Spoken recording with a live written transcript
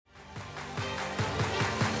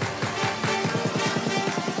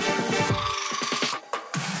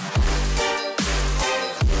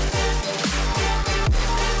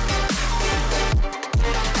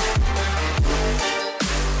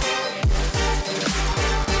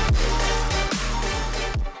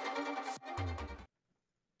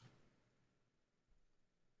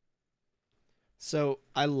So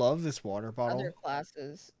I love this water Other bottle.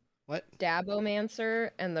 classes. What? Dabomancer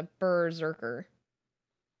and the Berserker.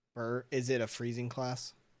 Is it a freezing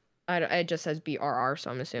class? It just says BRR,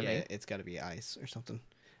 so I'm Yeah, assuming. it's got to be ice or something.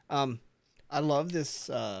 Um, I love this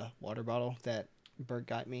water bottle that Bert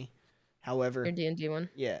got me. Your However, D&D one.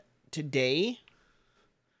 yeah, today,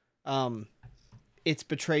 um, it's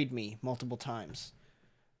betrayed me multiple times.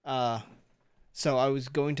 Uh, so I was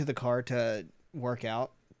going to the car to work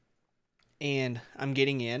out, and I'm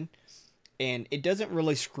getting in, and it doesn't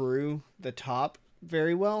really screw the top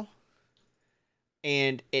very well,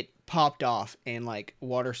 and it popped off, and like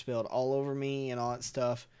water spilled all over me and all that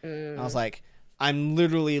stuff. And I was like, I'm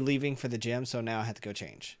literally leaving for the gym, so now I have to go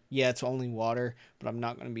change. Yeah, it's only water, but I'm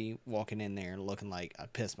not going to be walking in there looking like I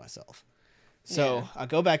pissed myself. So Yeah. I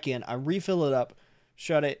go back in, I refill it up,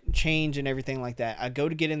 shut it, change, and everything like that. I go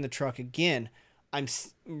to get in the truck again. I'm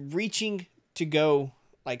reaching to go,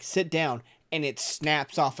 like, sit down, and it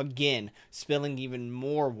snaps off again, spilling even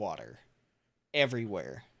more water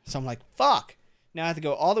everywhere. So I'm like, fuck. Now I have to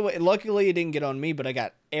go all the way. Luckily, it didn't get on me, but I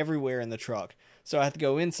got everywhere in the truck. So I have to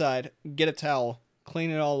go inside, get a towel, clean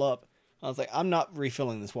it all up. I was like, I'm not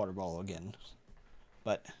refilling this water bottle again.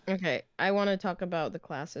 But Okay, I want to talk about the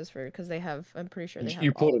classes because they have. I'm pretty sure they have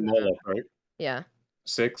You all pulled of them them. all up, right? Yeah,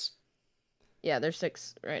 6. yeah, there's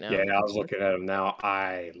 6 right now. Yeah, I was looking at them now.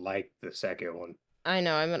 I like the second one. I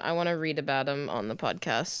know. I want to read about them on the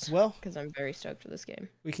podcast. Well, because I'm very stoked for this game.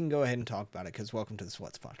 we can go ahead and talk about it because welcome to the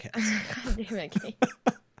Sweats podcast. God damn it, Kate.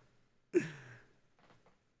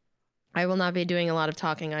 I will not be doing a lot of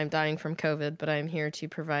talking. I'm dying from COVID, but I'm here to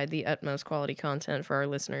provide the utmost quality content for our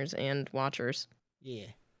listeners and watchers. Yeah,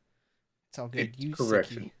 it's all good. It's You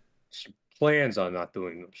correction. sickie. She plans on not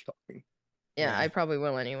doing much talking. Yeah, Yeah. I probably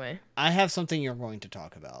will anyway. I have something you're going to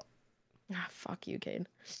talk about. Ah, fuck you, Cade.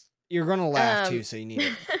 You're going to laugh too, so you need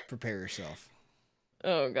to prepare yourself.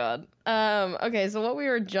 Oh god. Okay, so what we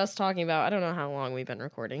were just talking about, I don't know how long we've been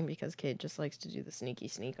recording because Cade just likes to do the sneaky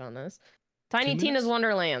sneak on this. Tiny 2 Tina's minutes?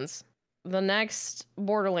 Wonderlands. The next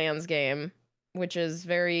Borderlands game, which is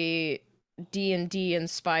very D&D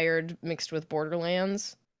inspired mixed with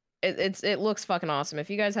Borderlands. It looks fucking awesome. If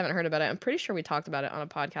you guys haven't heard about it, I'm pretty sure we talked about it on a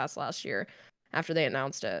podcast last year after they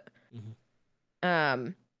announced it.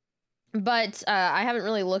 Mhm. But I haven't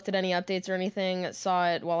really looked at any updates or anything. Saw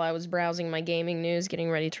it while I was browsing my gaming news,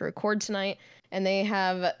 getting ready to record tonight. And they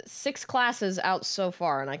have 6 classes out so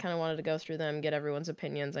far, and I kind of wanted to go through them, get everyone's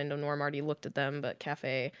opinions. I know Norm already looked at them, but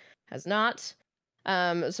Cafe has not.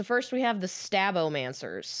 So first we have the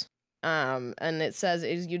Stabomancers. And it says,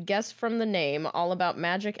 as you'd guess from the name, all about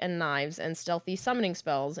magic and knives and stealthy summoning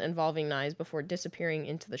spells involving knives before disappearing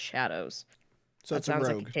into the shadows. So That it's a sounds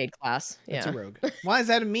rogue. like a Cade class. It's Yeah. a rogue. Why is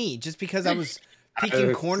that a me? Just because I was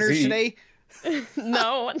peeking corners see, today?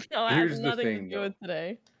 No, it Here's has the nothing thing, to do though. with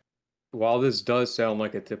today. While this does sound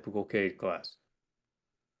like a typical Cade class,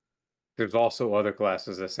 there's also other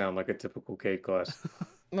classes that sound like a typical Cade class.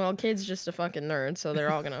 Well, Cade's just a fucking nerd, so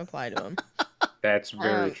they're all gonna apply to him. That's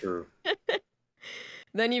very Um, true.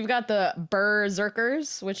 Then you've got the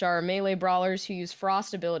Berserkers, which are melee brawlers who use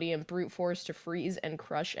frost ability and brute force to freeze and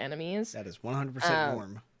crush enemies. That is 100%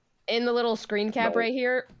 Norm. In the little screen cap No. right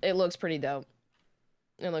here, it looks pretty dope.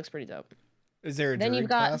 It looks pretty dope. Is there a then druid you've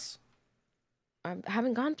got- class? I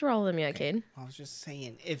haven't gone through all of them yet, Cade. I was just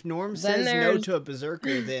saying, if Norm Then says no there's- to a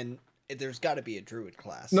berserker, then there's got to be a druid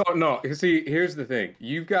class. No. See, here's the thing.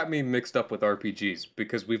 You've got me mixed up with RPGs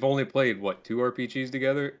because we've only played, 2 RPGs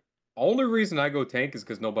together? Only reason I go tank is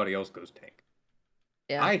because nobody else goes tank.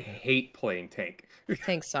 Yeah, I hate playing tank.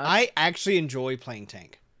 tank sucks. I actually enjoy playing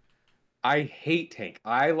tank. I hate tank.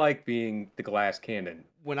 I like being the glass cannon.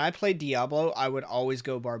 When I played Diablo, I would always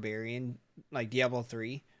go barbarian, like Diablo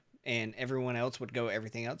 3, and everyone else would go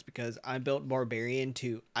everything else because I built barbarian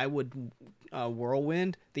I would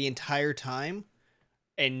whirlwind the entire time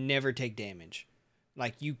and never take damage.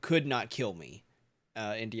 Like, you could not kill me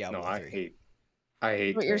in Diablo No, I 3. hate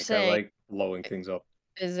What tank. you're saying- I like blowing things up.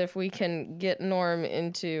 Is if we can get Norm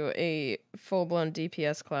into a full-blown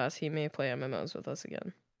DPS class, he may play MMOs with us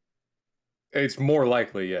again. It's more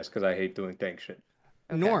likely, yes, because I hate doing tank shit.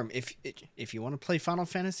 Okay. Norm, if you want to play Final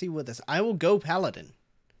Fantasy with us, I will go paladin.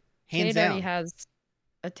 Hands Cade down. already has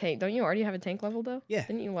a tank. Don't you already have a tank level though? Yeah.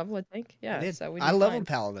 Didn't you level a tank? Yeah. I did. So we'd I be leveled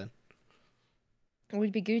fine. paladin.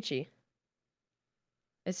 We'd be Gucci.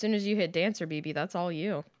 As soon as you hit Dancer, BB, that's all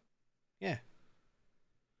you. Yeah.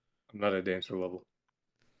 I'm not a dancer level.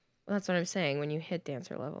 Well, that's what I'm saying. When you hit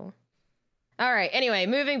Dancer level. All right. Anyway,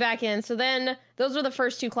 moving back in. So then, those were the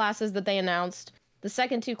first 2 classes that they announced. The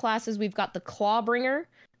second 2 classes, we've got the Clawbringer,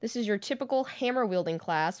 This is your typical hammer-wielding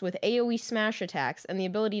class with AoE smash attacks and the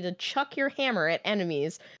ability to chuck your hammer at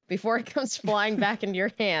enemies before it comes flying back into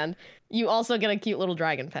your hand. You also get a cute little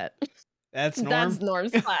dragon pet. That's That's Norm.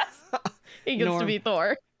 Norm's class. He gets to Norm. be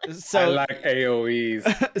Thor. I So like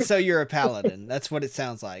AoEs. so you're a paladin. That's what it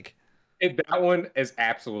sounds like. That one is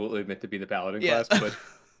absolutely meant to be the paladin Yeah. class,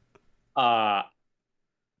 but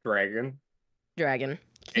dragon. Dragon.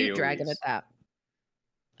 Cute dragon at AoEs. that.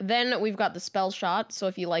 Then we've got the spell shot. So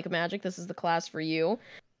if you like magic, this is the class for you.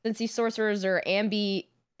 Since these sorcerers are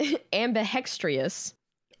ambidextrous,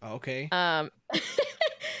 Okay.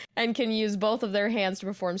 and can use both of their hands to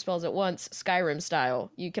perform spells at once, Skyrim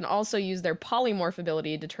style. You can also use their polymorph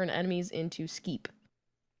ability to turn enemies into skeep.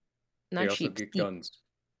 They Not also sheep. get skeep. guns.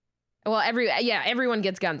 Well, everyone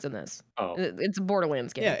gets guns in this. Oh, It's a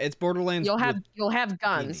Borderlands game. Yeah, it's Borderlands. You'll have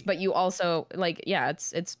guns, D&D. but you also it's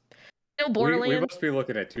still we Borderlands. must be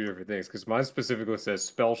looking at two different things because mine specifically says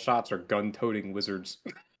spell shots are gun-toting wizards.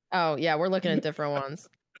 Oh yeah, we're looking at different ones.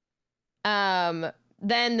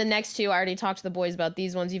 Then the next two, I already talked to the boys about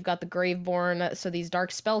these ones. You've got the Graveborn. So these dark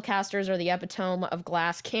spellcasters are the epitome of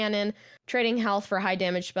glass cannon, trading health for high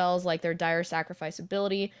damage spells like their dire sacrifice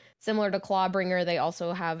ability. Similar to Clawbringer, they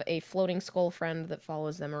also have a floating skull friend that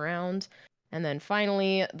follows them around. And then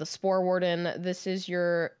finally, the Spore Warden. This is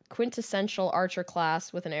your quintessential archer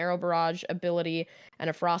class with an arrow barrage ability and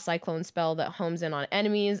a frost cyclone spell that homes in on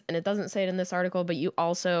enemies. And it doesn't say it in this article, but you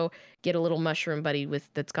also get a little mushroom buddy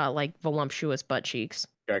that's got like voluptuous butt cheeks.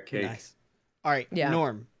 Got cake. Nice. All right, Yeah.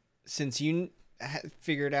 Norm. Since you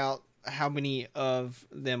figured out how many of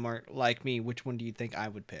them are like me, which one do you think I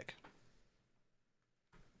would pick?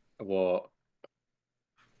 Well,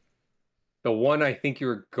 the one I think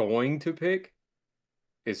you're going to pick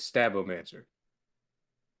is Stabomancer.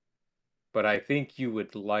 But I think you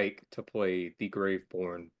would like to play the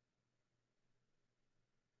Graveborn.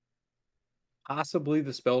 Possibly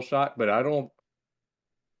the Spell Shot, but I don't...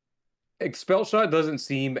 Spell Shot doesn't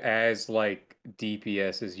seem as, like,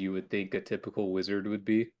 DPS as you would think a typical wizard would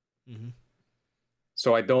be. Mm-hmm.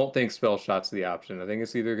 So I don't think Spell Shot's the option. I think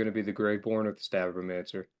it's either going to be the Graveborn or the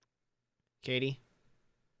Stabomancer. Katie?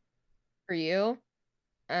 For you,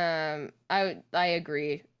 I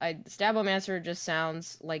agree. Stabomancer just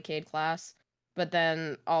sounds like Cade class, but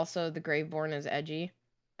then also the Graveborn is edgy,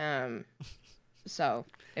 so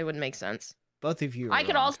it would make sense. Both of you are I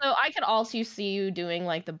could wrong. also see you doing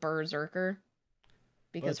like the Berserker,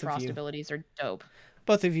 because Both of frost you. abilities are dope.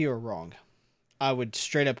 Both of you are wrong. I would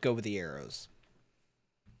straight up go with the arrows.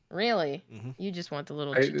 Really, Mhm. you just want the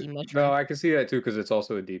little cheeky mushroom. No, I can see that too because it's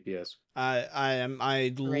also a DPS. I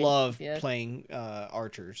Great, love yes. playing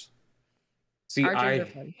archers. See, Archers I are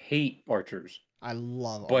fun. hate archers, I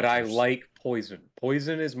love but I archers. like poison.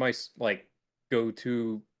 Poison is my like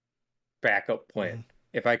go-to backup plan. Mhm.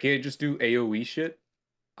 If I can't just do AoE shit,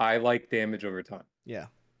 I like damage over time. Yeah.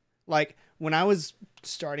 Like when I was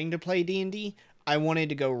starting to play D&D, I wanted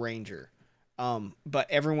to go ranger. But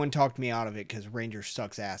everyone talked me out of it cuz ranger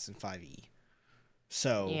sucks ass in 5e.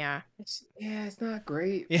 So Yeah, It's not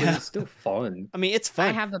great, Yeah. but it's still fun. I mean, it's fun.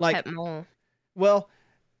 I have a like pet mole. well,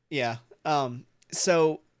 yeah.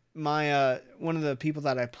 So my one of the people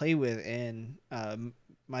that I play with in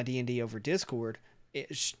my D&D over Discord,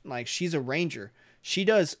 she's a ranger. She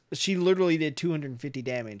literally did 250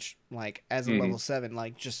 damage like as a Mhm. level 7,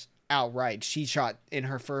 like just outright. She shot in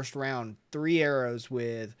her first round 3 arrows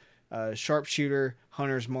with sharpshooter,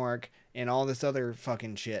 hunter's mark, and all this other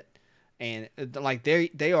fucking shit. And like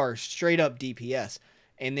they are straight up DPS.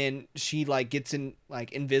 And then she like gets in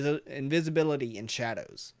like invisibility and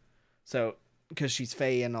shadows. So because she's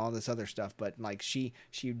Fae and all this other stuff, but like she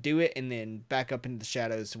do it and then back up into the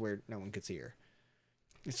shadows to where no one could see her.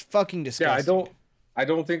 It's fucking disgusting. Yeah, I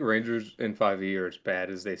don't think Rangers in 5e are as bad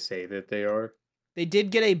as they say that they are. They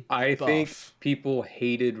did get a I think buff. people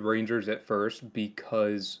hated Rangers at first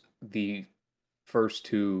because the first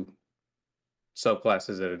two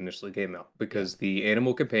subclasses that initially came out, because the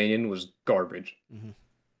Animal Companion was garbage. Mhm.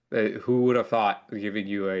 Who would have thought giving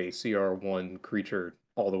you a CR1 creature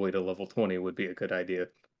all the way to level 20 would be a good idea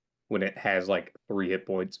when it has like 3 hit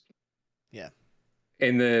points? Yeah.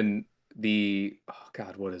 And then oh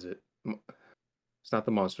god, what is it? It's not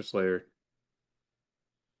the Monster Slayer.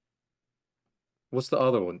 What's the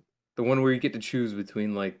other one? The one where you get to choose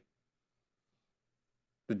between like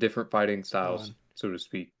the different fighting styles, on. so to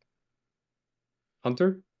speak.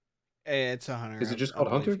 Hunter? It's a hunter. Is it just I called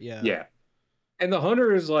believe. Hunter? Yeah. Yeah. And the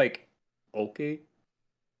Hunter is like okay,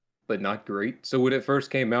 but not great. So when it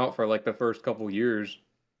first came out for like the first couple years,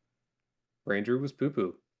 Ranger was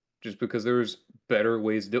poo-poo. Just because there was better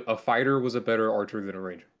ways to do. A fighter was a better archer than a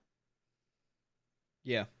ranger.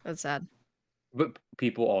 Yeah. That's sad. But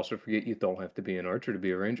people also forget you don't have to be an archer to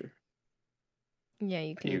be a ranger. Yeah, you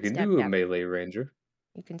You can can stab do a stab. melee ranger,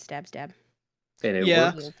 You can stab. and it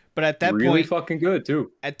Yeah, works but at that really point, fucking good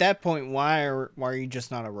too. why are you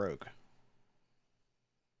just not a rogue?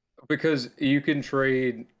 Because you can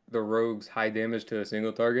trade the rogue's high damage to a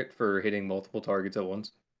single target for hitting multiple targets at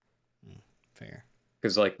once. Fair.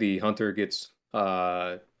 Because like the hunter gets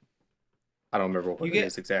I don't remember what You it get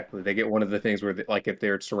is exactly. They get one of the things where like if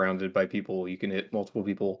they're surrounded by people, you can hit multiple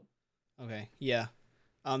people. okay. Yeah.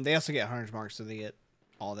 They also get hunter's marks, so they get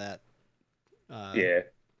all that. Yeah.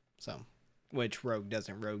 So, which rogue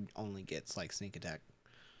doesn't? Rogue only gets like sneak attack.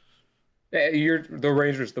 You're the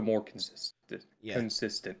ranger's the more consistent. Yeah.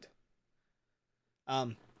 Consistent.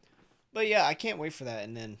 But yeah, I can't wait for that.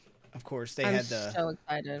 And then, of course, I'm so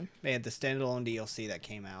excited. they had the standalone DLC that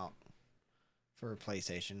came out for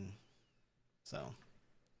PlayStation. So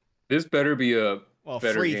This better be a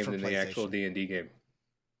better free game for than the actual PlayStation. D&D game.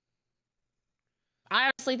 I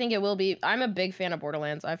honestly think it will be. I'm a big fan of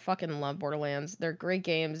Borderlands. I fucking love Borderlands. They're great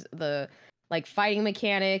games. The like fighting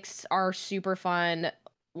mechanics are super fun.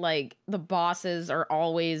 Like the bosses are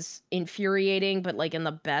always infuriating, but like in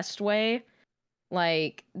the best way.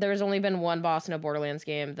 Like there's only been one boss in a Borderlands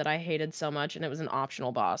game that I hated so much, and it was an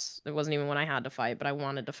optional boss. It wasn't even one I had to fight, but I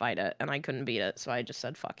wanted to fight it, and I couldn't beat it, so I just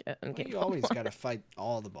said fuck it and Well, gave you up always on got to it. fight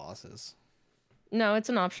all the bosses. No, it's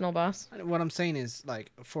an optional boss. What I'm saying is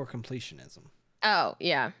like for completionism. Oh,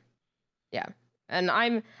 yeah. Yeah. And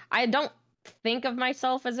I don't think of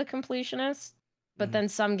myself as a completionist, but Mhm. then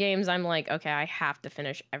some games I'm like, okay, I have to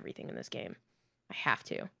finish everything in this game. I have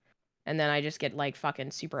to. And then I just get like fucking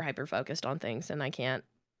super hyper focused on things and I can't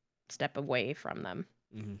step away from them,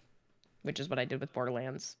 Mm-hmm. which is what I did with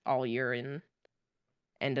Borderlands all year in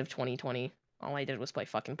end of 2020. All I did was play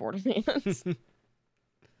fucking Borderlands.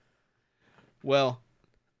 Well,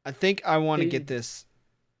 I think I want to Hey. get this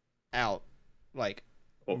out like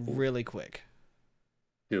Oh, really quick.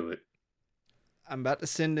 do it. I'm about to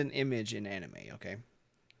send an image in anime, okay?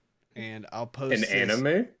 And I'll post An this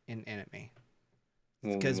anime? in anime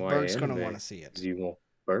Well, because why Berg's gonna anime? want to see it. 'Cause you want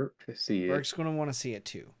Berg to see it. Berg's gonna want to see it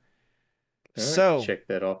too. All right, So check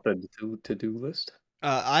that off the to-do list.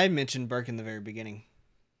 I mentioned Berg in the very beginning.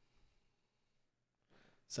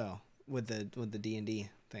 So with the D&D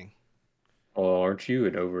thing. Oh, aren't you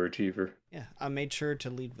an overachiever? Yeah, I made sure to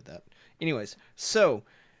lead with that. Anyways, so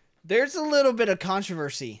there's a little bit of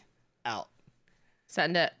controversy out.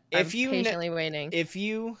 Send it. If I'm you patiently waiting. If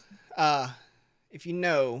you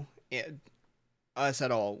know us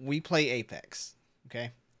at all, we play Apex,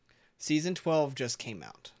 okay? Season 12 just came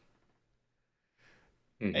out.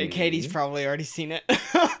 And Katie's Mhm. probably already seen it.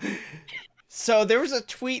 So there was a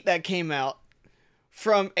tweet that came out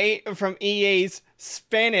from EA's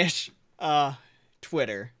Spanish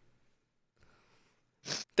Twitter.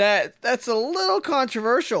 That's a little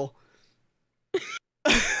controversial.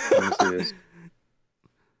 Let me see this.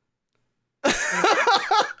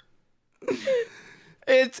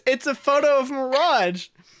 It's a photo of Mirage.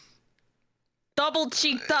 Double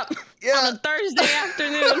cheeked up Yeah. on a Thursday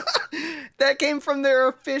afternoon. That came from their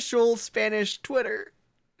official Spanish Twitter.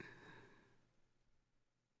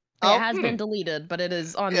 It has been deleted, but it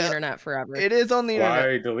is on the Yeah. internet forever. It is on the internet.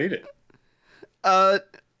 Why delete it?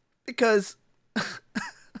 Because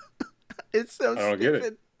it's so I don't get it.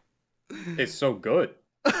 stupid. It's so good.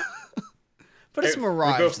 But it's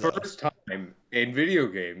Mirage, For though. the first time in video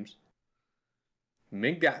games,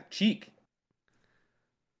 Mink got cheek.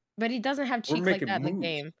 But he doesn't have We're cheek like making that in the moves.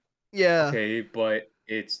 game. Yeah. Okay, but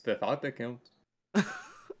it's the thought that counts. I,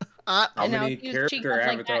 How And now many if he was cheeked character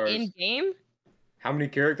up like that avatars? in game? How many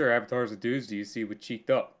character avatars of dudes do you see with cheeked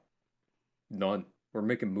up? None. We're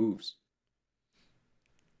making moves.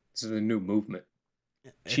 This is a new movement.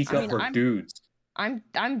 Cheek I up mean, for dudes. I'm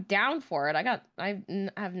down for it. I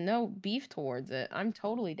have no beef towards it. I'm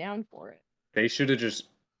totally down for it. They should have just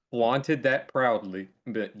flaunted that proudly.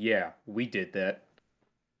 But yeah, we did that.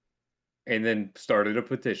 And then started a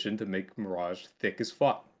petition to make Mirage thick as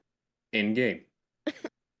fuck. In game.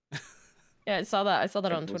 Yeah, I saw that. I saw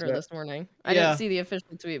that on Simple as Twitter that. this morning. I Yeah. didn't see the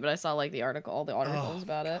official tweet, but I saw like the article, all the articles Oh,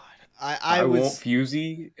 about it. God. I want was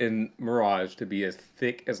Fusey and Mirage to be as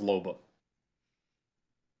thick as Loba.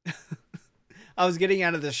 I was getting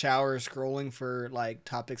out of the shower scrolling for like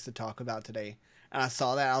topics to talk about today, and I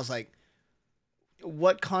saw that. I was like,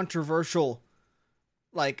 what controversial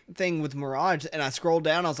like thing with Mirage? And I scrolled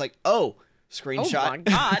down, I was like, oh, screenshot. Oh my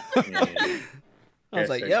god. I was That's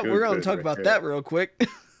like, that yeah, good, we're gonna good talk right about there. that real quick.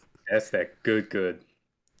 That's that good.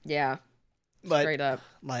 Yeah, But straight up.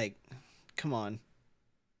 like, come on.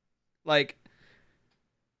 Like,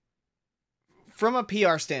 from a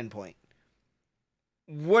PR standpoint,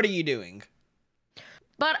 what are you doing?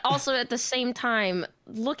 But also at the same time,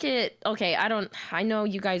 look at, okay, I know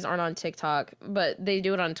you guys aren't on TikTok, but they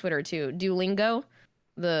do it on Twitter too. Duolingo,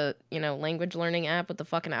 the, language learning app with the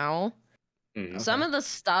fucking owl. Mhm. Some Okay. of the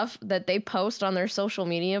stuff that they post on their social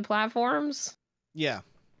media platforms Yeah.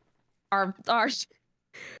 are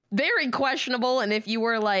very questionable. And if you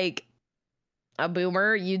were like a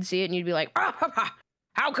boomer, you'd see it and you'd be like,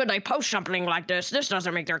 how could they post something like this? This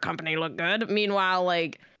doesn't make their company look good. Meanwhile,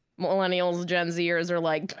 like millennials, Gen Zers are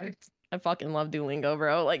like, I fucking love Duolingo,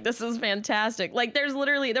 bro. Like, this is fantastic. Like, there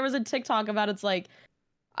was a TikTok about it's like,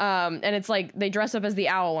 and it's like they dress up as the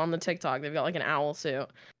owl on the TikTok. They've got like an owl suit.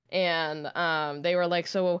 And they were like,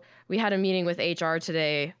 so we had a meeting with HR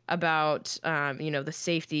today about the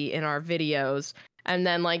safety in our videos. And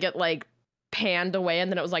then like it like panned away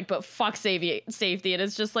and then it was like, but fuck safety, and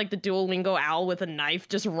it's just like the Duolingo owl with a knife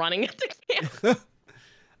just running at the camera.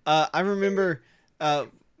 I remember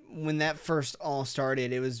when that first all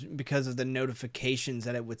started, it was because of the notifications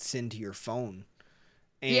that it would send to your phone.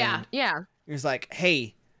 And Yeah. it was like,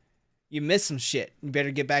 hey, you missed some shit. You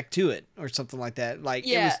better get back to it, or something like that. Like,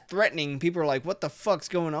 it was threatening. People were like, what the fuck's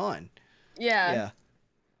going on? Yeah.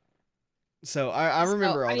 So I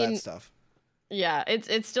remember I all mean, that stuff. Yeah,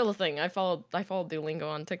 it's still a thing. I followed Duolingo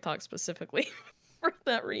on TikTok specifically for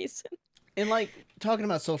that reason. And like talking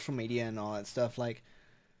about social media and all that stuff, like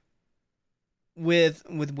with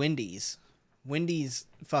Wendy's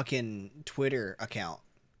fucking Twitter account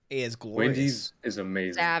is glorious. Wendy's is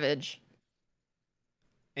amazing. Savage.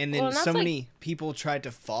 And then Well, and that's so like- many people tried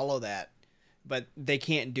to follow that, but they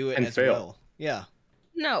can't do it And as fail. well. Yeah.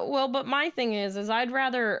 No, well, but my thing is I'd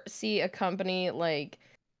rather see a company like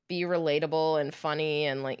be relatable and funny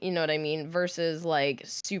and like, you know what I mean, versus like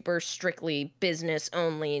super strictly business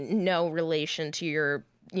only, no relation to your,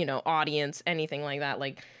 audience, anything like that.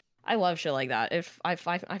 Like, I love shit like that. If I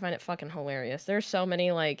find it fucking hilarious. There's so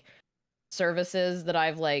many like services that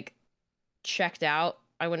I've like checked out.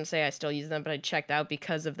 I wouldn't say I still use them, but I checked out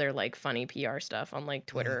because of their like funny PR stuff on like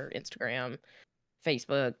Twitter, Instagram,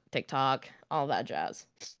 Facebook, TikTok, all that jazz.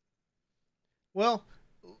 Well,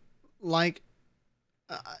 like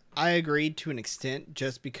I agreed to an extent,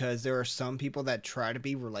 just because there are some people that try to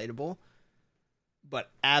be relatable,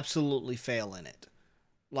 but absolutely fail in it.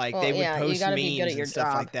 Like, Well, they would yeah, you post gotta memes be good at and your stuff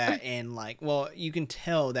job. like that, and like, well, you can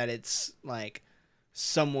tell that it's like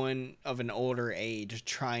someone of an older age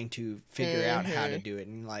trying to figure out how to do it,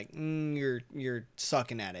 and like, you're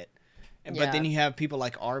sucking at it. But then Yeah. you have people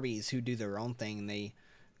like Arby's who do their own thing, and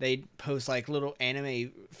they post like little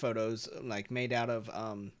anime photos like made out of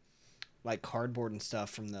like cardboard and stuff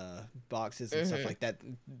from the boxes and stuff like that.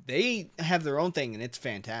 They have their own thing, and it's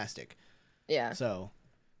fantastic. Yeah. So,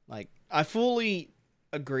 like, I fully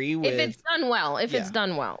agree with. If it's done well,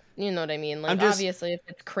 Yeah. you know what I mean? Like, I'm just- obviously, if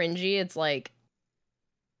it's cringy, it's like,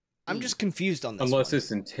 I'm just confused on this. Unless one.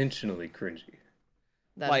 it's intentionally cringy.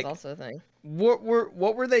 that's like- also a thing. What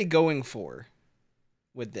were they going for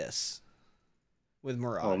with this? With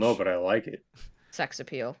Mirage? I don't know, but I like it. Sex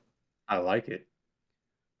appeal. I like it.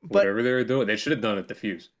 But Whatever they were doing, they should have done it to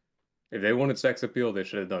Fuse. If they wanted sex appeal, they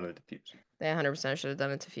should have done it to Fuse. They 100% should have done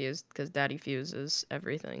it to Fuse because Daddy Fuse is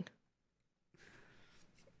everything.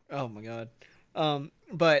 oh my god.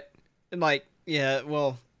 But like, yeah,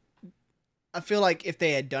 well, I feel like if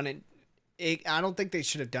they had done it, I don't think they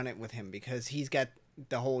should have done it with him, because he's got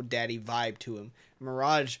the whole daddy vibe to him.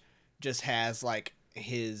 Mirage just has like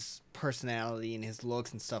his personality and his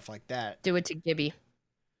looks and stuff like that. Do it to Gibby.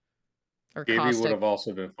 Or Gibby Caustic. would have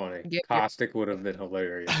also been funny. Yeah. Caustic would have been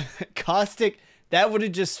hilarious. Caustic, that would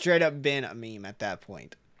have just straight up been a meme at that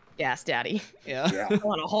point. Gas Daddy. Yeah. Yeah.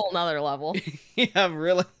 On a whole nother level. Yeah,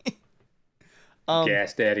 really.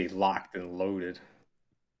 Gas Daddy locked and loaded.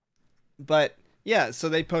 But yeah, so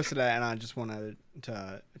they posted that, and I just wanted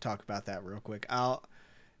to talk about that real quick.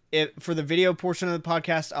 For the video portion of the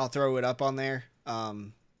podcast, I'll throw it up on there.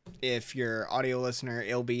 If you're audio listener,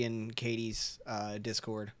 it'll be in Katie's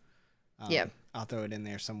Discord. Yeah. I'll throw it in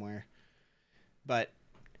there somewhere. But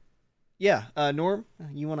yeah, Norm,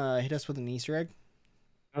 you want to hit us with an Easter egg?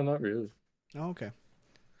 No, not really. Oh, okay.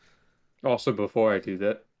 Also, before I do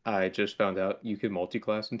that, I just found out you can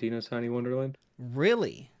multi-class in Tina's Tiny Wonderland.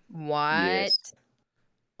 Really? What? Yes.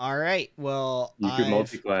 All right. Well, You can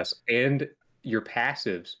multi-class, and your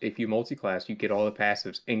passives. If you multi-class, you get all the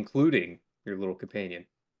passives, including your little companion.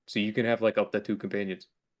 So you can have like up to 2 companions.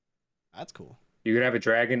 That's cool. You can have a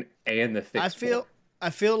dragon and the fixed I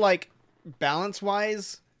feel like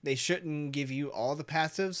balance-wise, they shouldn't give you all the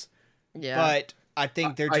passives. Yeah. But I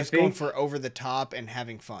think they're I just going think- for over the top and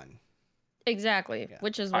having fun. Exactly, Yeah.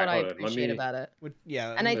 which is Alright, what I hold on, let appreciate me about it.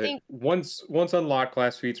 Yeah, And I But think once unlocked,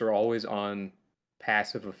 class feats are always on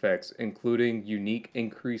passive effects, including unique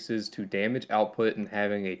increases to damage output and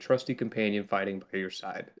having a trusty companion fighting by your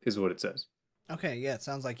side, is what it says. okay, yeah, it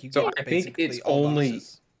sounds like you So get I think it's basically all only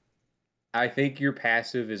bonuses. I think your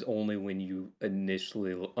passive is only when you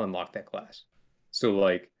initially unlock that class. So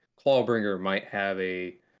like Clawbringer might have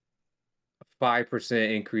a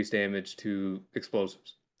 5% increased damage to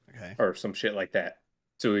explosives Okay. or some shit like that.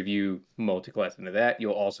 So if you multi-class into that,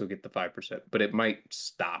 you'll also get the 5%, but it might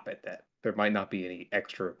stop at that. There might not be any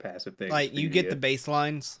extra passive things Like for you you to get the get.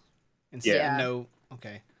 baselines and Yeah. Yeah. no.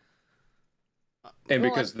 Okay. And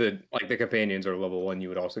Well, because the companions are level 1, you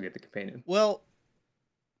would also get the companion. Well,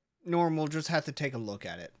 Norm, we'll just have to take a look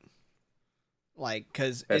at it. Like,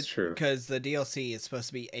 That's true. because the DLC is supposed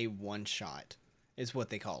to be a one shot, is what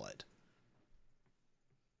they call it.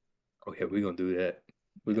 Oh yeah, we're gonna do that.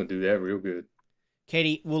 We're gonna do that real good.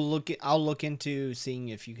 Katie, I'll look into seeing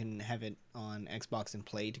if you can have it on Xbox and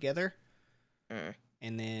play together. Mm.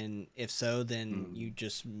 And then, if so, then Mm. you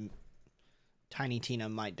just Tiny Tina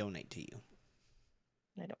might donate to you.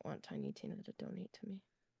 I don't want Tiny Tina to donate to me.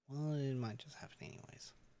 Well, it might just happen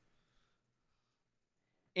anyways.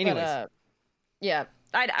 But yeah.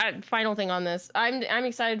 Final thing on this. I'm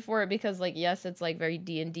excited for it because like yes, it's like very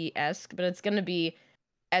D&D-esque, but it's gonna be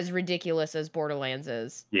as ridiculous as Borderlands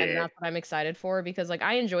is. Yeah. And that's what I'm excited for because like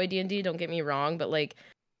I enjoy D&D, don't get me wrong, but like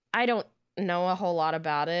I don't know a whole lot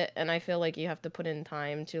about it and I feel like you have to put in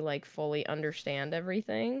time to like fully understand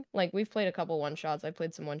everything. Like we've played a couple one-shots. I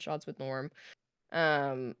played some one-shots with Norm.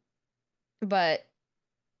 But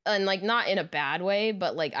and like not in a bad way,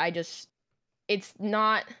 but like it's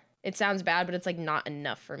not it sounds bad, but it's like not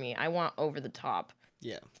enough for me. I want over the top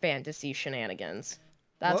Yeah. fantasy shenanigans.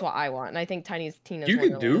 That's Well, what I want. And I think Tina's You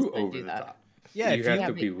can Wonderland is do gonna over do the that. top. Yeah, you if have you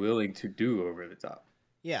to be willing to do over the top.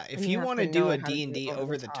 yeah, if And you have want to to do know a how to do D&D over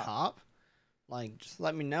over the the top. top, like just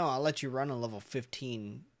let me know. I'll let you run a level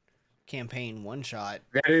 15 campaign one shot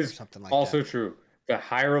That or is something like also that. true. The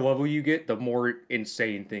higher level you get, the more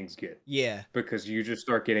insane things get. Yeah, Because you just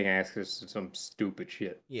start getting access to some stupid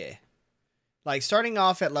shit. yeah. Like starting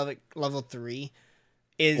off at level 3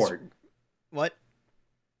 is Boring. what?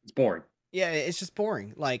 It's boring. Yeah, it's just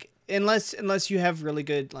boring. Like unless you have really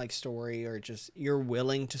good like story or just you're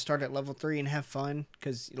willing to start at level 3 and have fun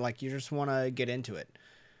cuz like you just want to get into it.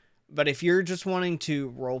 But if you're just wanting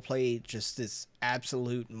to roleplay just this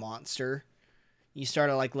absolute monster, you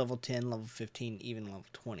start at like level 10, level 15, even level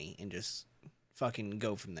 20 and just fucking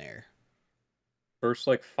go from there. First,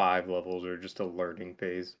 like 5 levels are just a learning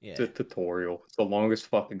phase. It's Yeah. a tutorial. It's the longest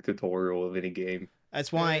fucking tutorial of any game.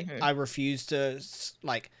 That's why Mhm. I refuse to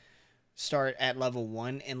like start at level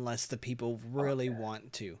 1 unless the people really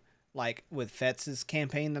want to. Like with Fetz's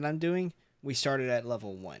campaign that I'm doing, we started at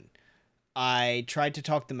level 1. I tried to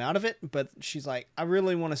talk them out of it, but she's like, I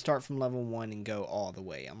really want to start from level 1 and go all the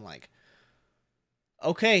way. I'm like,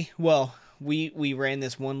 okay, well, we ran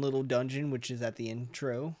this one little dungeon, which is at the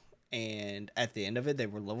intro, and at the end of it, they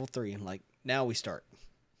were level 3. And like, now we start.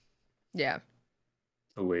 Yeah.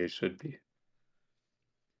 The way it should be.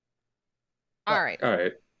 All right. All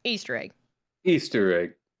right. Easter egg. Easter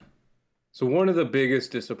egg. So one of the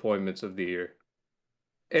biggest disappointments of the year,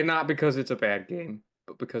 and not because it's a bad game,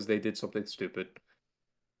 but because they did something stupid.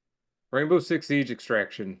 Rainbow Six Siege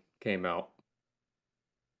Extraction came out.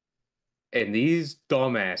 And these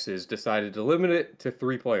dumbasses decided to limit it to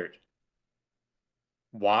 3 players.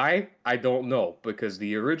 Why? I don't know. Because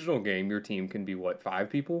the original game, your team can be what, 5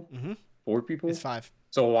 people? Mm-hmm. 4 people? It's 5.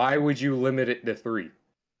 So why would you limit it to 3?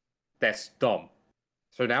 That's dumb.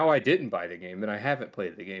 So now I didn't buy the game, and I haven't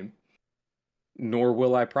played the game. Nor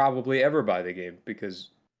will I probably ever buy the game,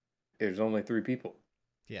 because there's only 3 people.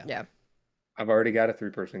 Yeah. Yeah. I've already got a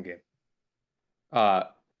 3-person game.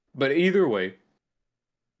 But either way,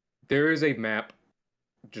 there is a map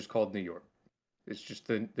just called New York. It's just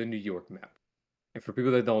the New York map. And for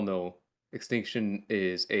people that don't know, Extinction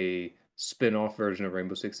is a spin-off version of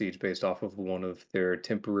Rainbow Six Siege based off of one of their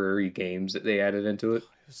temporary games that they added into it.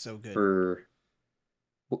 It was so good. For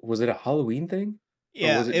was it a Halloween thing?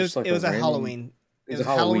 Yeah, was it it just was like it was a random- Halloween. It It was was a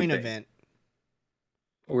a Halloween Halloween thing. event.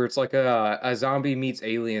 Where it's like a zombie meets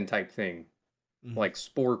alien type thing, Mhm. like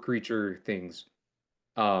spore creature things.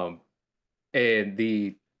 And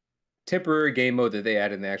the temporary game mode that they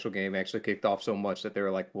added in the actual game actually kicked off so much that they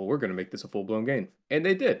were like, well, we're going to make this a full-blown game. And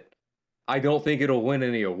they did. I don't think it'll win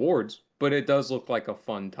any awards, but it does look like a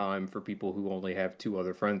fun time for people who only have 2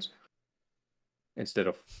 other friends instead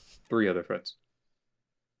of 3 other friends.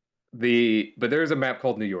 But there's a map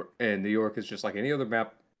called New York, and New York is just like any other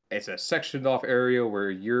map It's a sectioned off area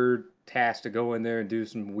where you're tasked to go in there and do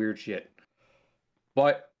some weird shit.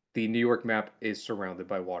 But the New York map is surrounded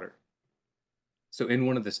by water. So in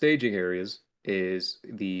one of the staging areas is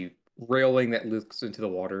the railing that looks into the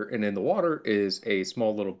water, and in the water is a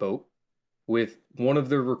small little boat with one of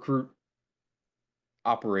the recruit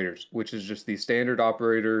operators, which is just the standard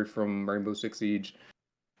operator from Rainbow Six Siege.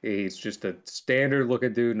 He's just a standard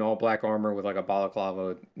looking dude in all black armor with like a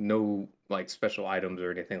balaclava, no like special items or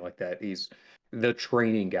anything like that. He's the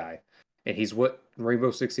training guy. And he's what Rainbow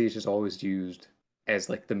Six Siege has always used as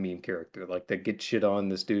like the meme character, like the get shit on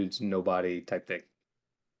this dude's nobody type thing.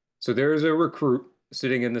 So there's a recruit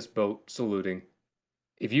sitting in this boat saluting.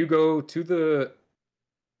 If you go to the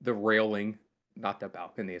railing, not the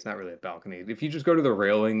balcony, it's not really a balcony. If you just go to the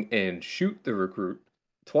railing and shoot the recruit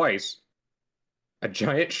twice, a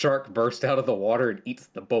giant shark bursts out of the water and eats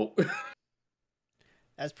the boat.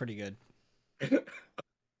 That's pretty good.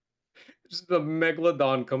 Just the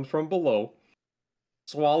megalodon comes from below,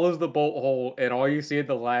 swallows the boat whole, and all you see at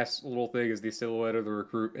the last little thing is the silhouette of the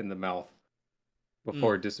recruit in the mouth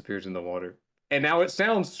before it disappears in the water. And now it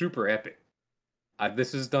sounds super epic.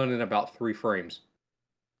 This is done in about 3 frames.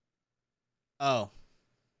 Oh.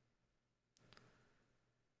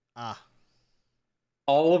 Ah.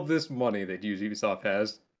 All of this money that Ubisoft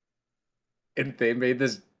has, and they made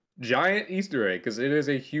this giant Easter egg because it is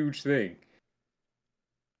a huge thing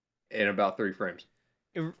in about 3 frames.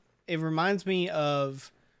 It reminds me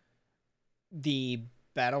of the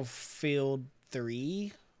Battlefield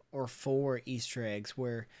 3 or 4 Easter eggs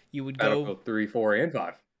where you would go Battlefield 3, 4, and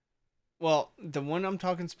 5. Well, the one I'm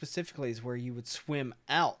talking specifically is where you would swim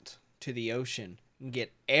out to the ocean and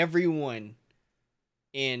get everyone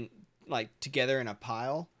in like together in a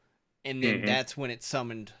pile, and then that's when it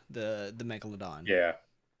summoned the megalodon. Yeah.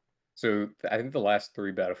 So I think the last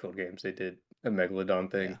 3 Battlefield games they did a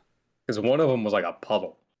megalodon thing because one of them was like a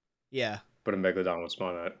puddle. Yeah. But a megalodon would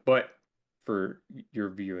spawn on it. But for your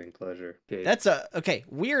viewing pleasure, Gabe. That's a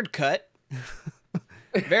weird cut.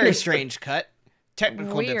 Very strange cut.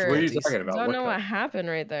 Technical Weird. What are you difficulties. talking about? I don't What know cut? what happened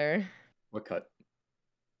right there, What cut?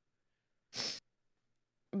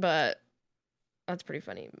 but that's pretty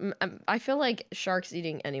funny. I feel like sharks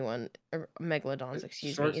eating anyone, or megalodons,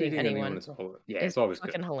 excuse Sharks me, eating anyone is always, yeah, is it's always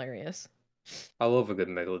fucking good. hilarious. I love a good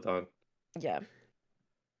megalodon. Yeah,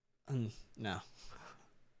 No.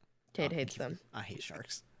 Kate hates them. I hate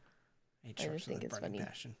sharks. I hate I sharks just think with a it's burning funny.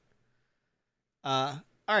 passion. All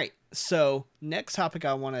right. So next topic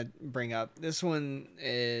I want to bring up. This one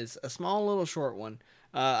is a small, little, short one.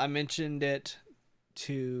 I mentioned it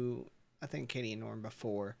to I think Katie and Norm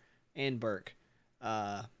before, and Burke.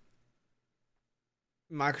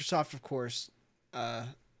 Microsoft, of course,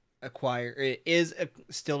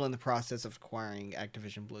 still in the process of acquiring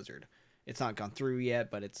Activision Blizzard. It's not gone through yet,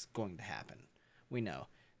 but it's going to happen. We know.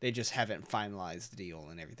 They just haven't finalized the deal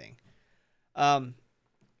and everything. And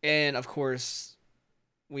of course,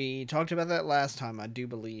 we talked about that last time, I do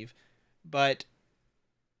believe. But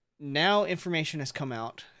now information has come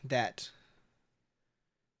out that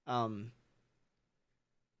a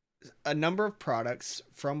number of products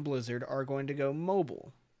from Blizzard are going to go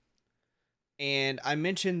mobile. And I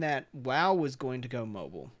mentioned that WoW was going to go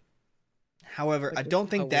mobile. However, Which I is don't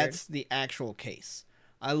so think weird. that's the actual case.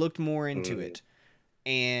 I looked more into it,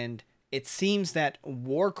 and it seems that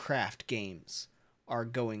Warcraft games are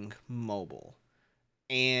going mobile.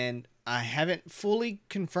 And I haven't fully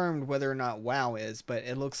confirmed whether or not WoW is, but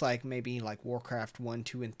it looks like maybe like Warcraft 1,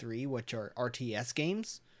 2, and 3, which are RTS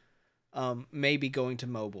games, may be going to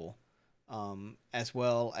mobile, as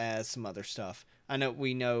well as some other stuff.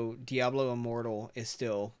 We know Diablo Immortal is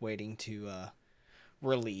still waiting to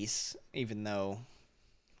release, even though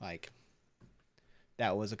like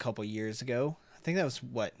that was a couple years ago. I think that was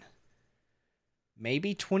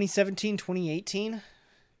maybe 2017, 2018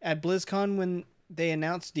 at BlizzCon when they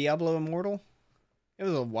announced Diablo Immortal. It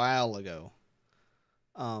was a while ago.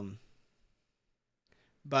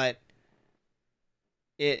 But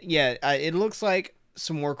it looks like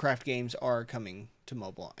some Warcraft games are coming to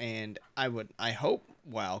mobile, and I hope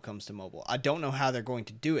WoW comes to mobile. I don't know how they're going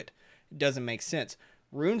to do it. It doesn't make sense.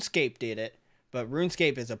 RuneScape did it, but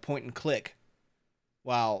RuneScape is a point and click.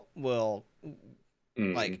 While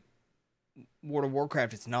like World of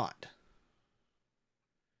Warcraft, it's not.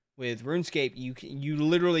 With RuneScape, you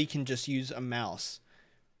literally can just use a mouse,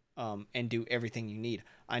 and do everything you need.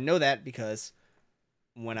 I know that because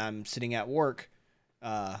when I'm sitting at work,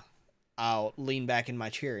 I'll lean back in my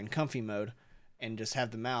chair in comfy mode and just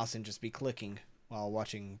have the mouse and just be clicking while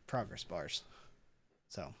watching progress bars.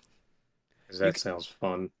 So That sounds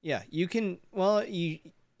fun. yeah, you can. Well, you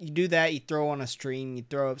you do that, you throw on a stream, you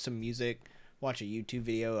throw up some music, watch a YouTube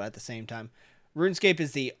video at the same time. RuneScape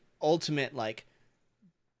is the ultimate, like,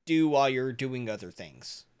 do while you're doing other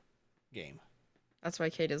things game. That's why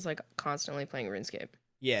Kate is like constantly playing RuneScape.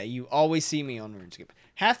 Yeah, you always see me on RuneScape.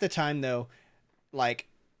 Half the time, though, like,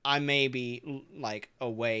 I may be, like,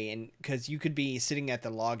 away, and because you could be sitting at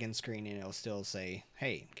the login screen and it'll still say,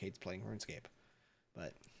 hey, Kate's playing RuneScape.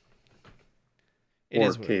 But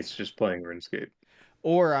or Kate's just playing RuneScape.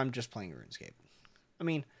 Or I'm just playing RuneScape. I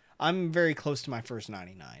mean, I'm very close to my first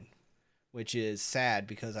 99, which is sad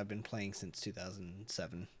because I've been playing since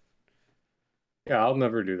 2007. Yeah, I'll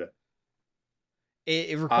never do that.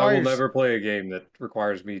 It requires... I will never play a game that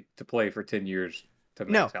requires me to play for 10 years to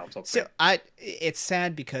max out something. So it's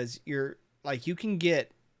sad because you're like, you can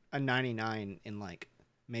get a 99 in like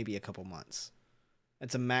maybe a couple months.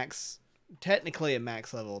 It's a max, technically a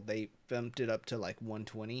max level. They bumped it up to like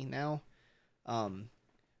 120 now.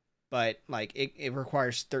 But like it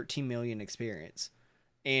requires 13 million experience.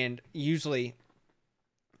 And usually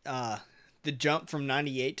the jump from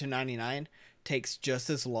 98 to 99 takes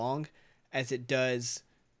just as long as it does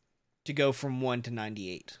to go from 1 to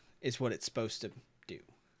 98 is what it's supposed to do.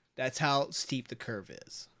 That's how steep the curve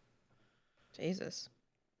is. Jesus.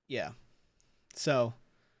 Yeah. So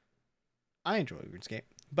I enjoy RuneScape.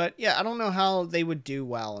 But yeah, I don't know how they would do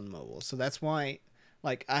WoW on mobile. So that's why,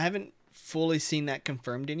 like, I haven't fully seen that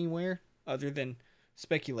confirmed anywhere other than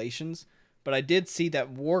speculations. But I did see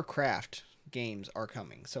that Warcraft games are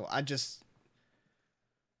coming. So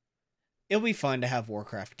it'll be fun to have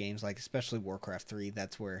Warcraft games, like especially Warcraft 3.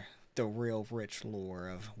 That's where the real rich lore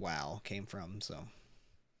of WoW came from. So,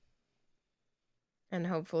 and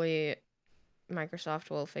hopefully Microsoft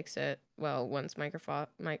will fix it. Well, once Microsoft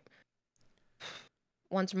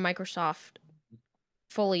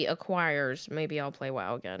fully acquires, maybe I'll play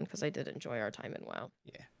WoW again because I did enjoy our time in WoW.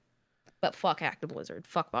 Yeah. But fuck Active Blizzard.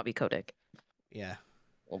 Fuck Bobby Kotick. Yeah.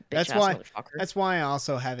 Well, that's why I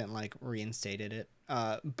also haven't like reinstated it.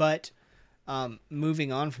 But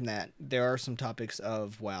moving on from that, there are some topics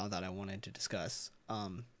of WoW that I wanted to discuss.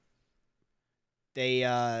 They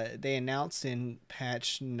announced in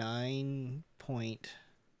patch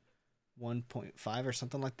 9.1.5 or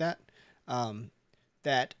something like that,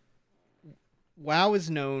 that WoW is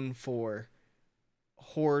known for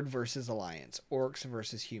Horde versus Alliance, orcs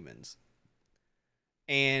versus humans.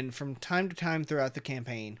 And from time to time throughout the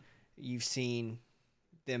campaign, you've seen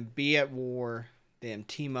them be at war, them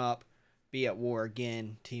team up, be at war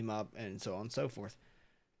again, team up, and so on and so forth.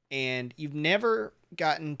 And you've never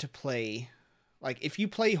gotten to play, like, if you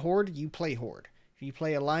play Horde, you play Horde. If you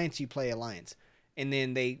play Alliance, you play Alliance. And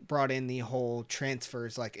then they brought in the whole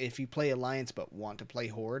transfers, like, if you play Alliance but want to play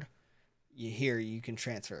Horde, you can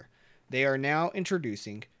transfer. They are now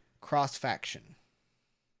introducing cross-faction.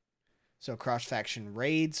 So cross-faction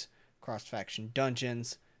raids, cross-faction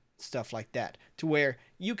dungeons, stuff like that. To where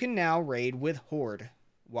you can now raid with Horde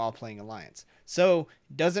while playing Alliance. So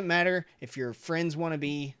it doesn't matter if your friends want to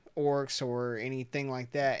be orcs or anything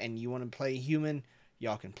like that and you want to play human,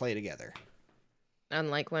 y'all can play together.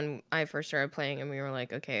 Unlike when I first started playing and we were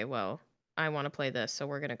like, okay, well, I want to play this, so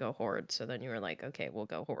we're going to go Horde. So then you were like, okay, we'll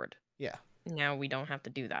go Horde. Yeah. Now we don't have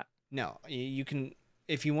to do that. No, you can,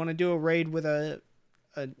 if you want to do a raid with a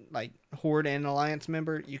like Horde and Alliance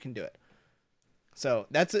member, you can do it. So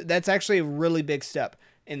that's actually a really big step.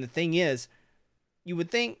 And the thing is, you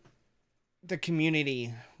would think the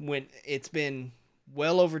community, when it's been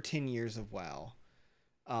well over 10 years of WoW,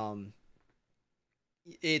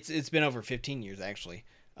 it's been over 15 years actually.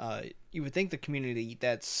 You would think the community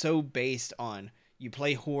that's so based on you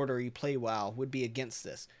play Horde or you play WoW would be against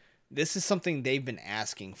this. This is something they've been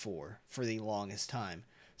asking for the longest time.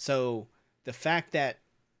 So the fact that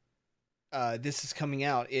this is coming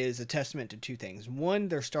out is a testament to two things. One,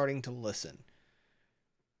 they're starting to listen.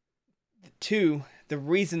 Two, the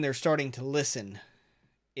reason they're starting to listen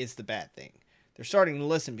is the bad thing. They're starting to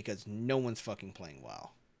listen because no one's fucking playing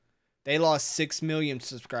WoW. They lost 6 million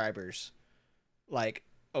subscribers, like,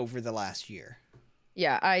 over the last year.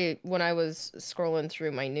 Yeah, when I was scrolling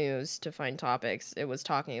through my news to find topics, it was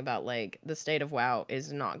talking about, like, the state of WoW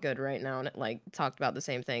is not good right now, and it, like, talked about the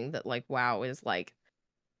same thing, that, like, WoW is, like,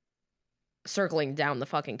 circling down the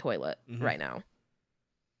fucking toilet right now.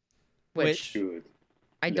 Which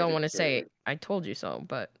I don't want to say I told you so,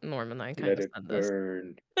 but Norm and I kind of said this.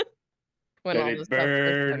 When all this stuff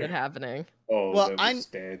started happening. Oh, well, I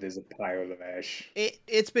stand as a pile of ash.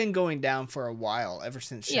 It's been going down for a while, ever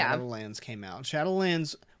since Shadowlands came out.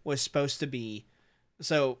 Shadowlands was supposed to be...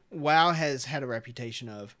 So, WoW has had a reputation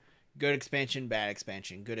of good expansion, bad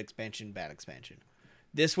expansion, good expansion, bad expansion.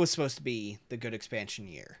 this was supposed to be the good expansion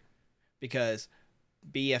year, because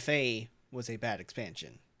BFA was a bad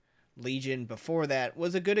expansion. Legion before that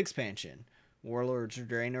was a good expansion. Warlords of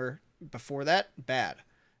Draenor before that, bad.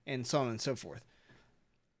 And so on and so forth.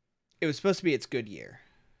 It was supposed to be its good year.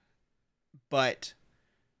 But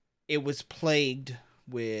it was plagued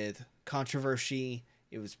with controversy.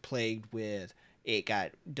 It was plagued with it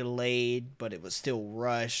got delayed, but it was still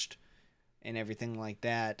rushed and everything like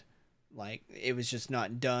that. Like, it was just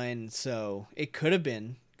not done, so it could have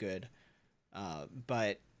been good.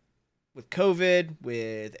 But with COVID,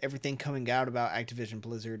 with everything coming out about Activision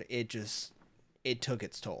Blizzard, it took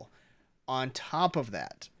its toll. On top of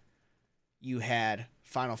that, you had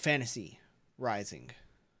Final Fantasy Rising.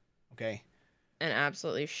 Okay? And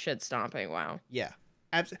absolutely shit stomping. Wow. Yeah.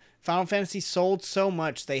 Final Fantasy sold so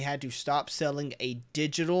much they had to stop selling a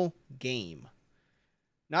digital game.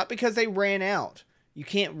 Not because they ran out. You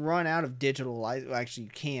can't run out of digital actually, you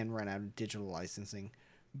can run out of digital licensing,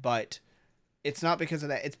 but it's not because of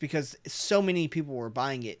that. It's because so many people were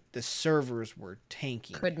buying it. The servers were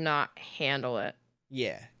tanking. Could not handle it.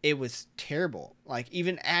 Yeah, it was terrible. Like,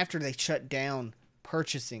 even after they shut down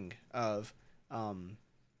purchasing of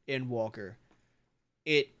Endwalker,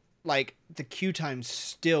 it, like, the queue times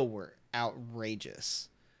still were outrageous.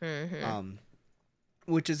 Mm-hmm.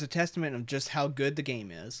 Which is a testament of just how good the game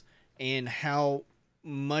is and how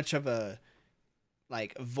much of a,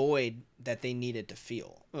 like, void that they needed to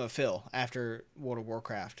fill after World of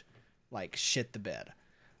Warcraft, like, shit the bed.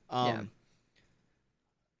 Yeah.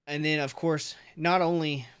 And then, of course, not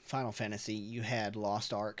only Final Fantasy, you had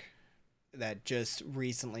Lost Ark that just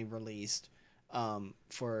recently released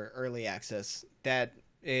for early access. That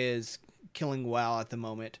is killing WoW at the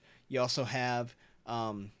moment. You also have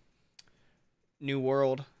New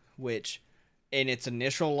World, which in its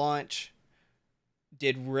initial launch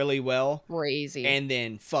did really well. Crazy. And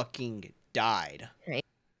then fucking died.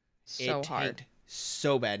 So it hard. tanked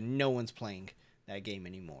so bad. No one's playing that game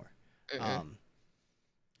anymore.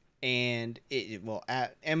 And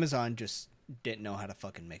Amazon just didn't know how to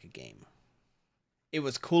fucking make a game. It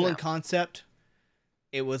was cool in concept.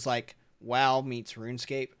 It was like WoW meets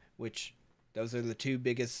RuneScape, which those are the two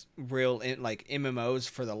biggest real like MMOs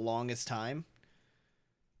for the longest time.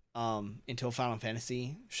 Until Final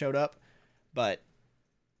Fantasy showed up. But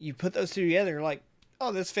you put those two together, like,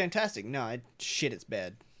 oh, that's fantastic. No, it's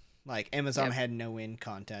bad. Like, Amazon had no end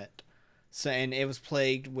content. So, and it was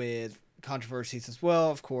plagued with controversies as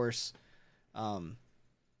well, of course.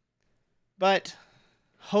 But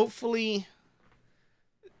hopefully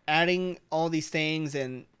adding all these things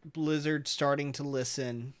and Blizzard starting to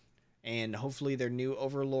listen, and hopefully their new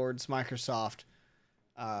overlords, Microsoft,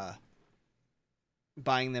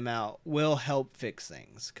 buying them out will help fix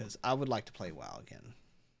things, because I would like to play WoW again.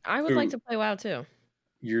 I would like to play WoW too.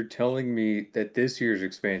 You're telling me that this year's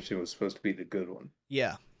expansion was supposed to be the good one?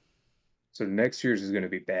 Yeah. So next year's is going to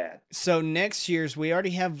be bad. So next year's, we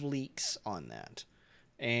already have leaks on that,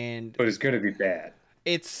 but it's going to be bad.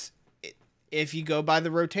 If you go by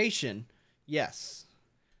the rotation, yes.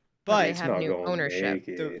 But they have new ownership.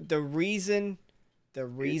 The reason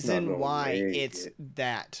why it's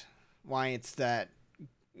that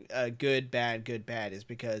good bad is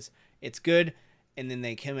because it's good, and then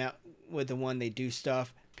they come out with the one they do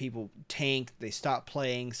stuff, people tank, they stop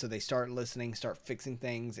playing, so they start listening, start fixing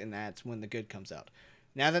things, and that's when the good comes out.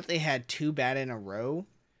 Now that they had two bad in a row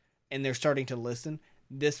and they're starting to listen,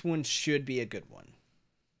 this one should be a good one.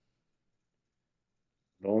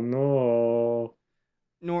 Oh no.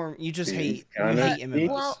 Norm, you just hate MMOs.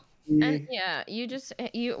 Well, and he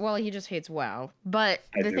just hates WoW. But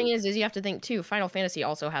the thing is you have to think too, Final Fantasy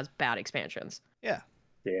also has bad expansions. Yeah.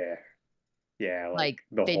 Yeah, like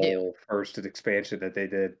the whole first expansion that they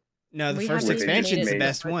did. No, the first expansion is the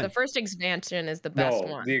best one. The first expansion is the best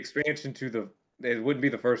one. The expansion it wouldn't be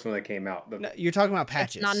the first one that came out. No, you're talking about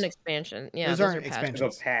patches. It's not an expansion. Yeah, those aren't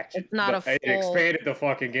expansions. It's not a full... It expanded the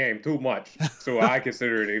fucking game too much, so I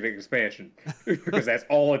consider it an expansion because that's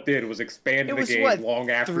all it did was expand the game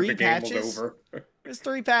long after the game was over. It was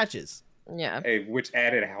 3 patches. Yeah. Which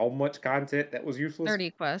added how much content that was useless?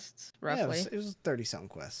 30 quests, roughly. Yeah, it was 30-something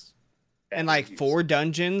quests. And like 4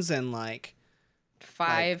 dungeons and like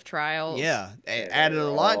 5 trials. Yeah, it added a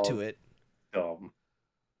lot to it. Dumb.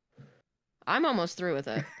 I'm almost through with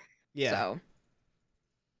it. Yeah. So.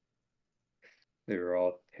 They were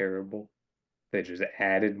all terrible. They just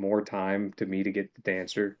added more time to me to get the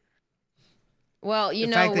dancer. Well, the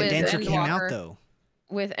fact that dancer came out though.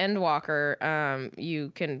 With Endwalker,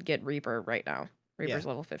 you can get Reaper right now. Reaper's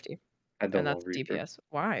level 50. I don't know that's Reaper. DPS.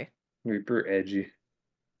 Why? Reaper edgy.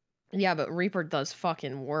 Yeah, but Reaper does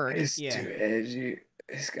fucking work. It's too edgy.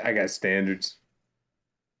 I got standards.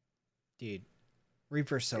 Dude,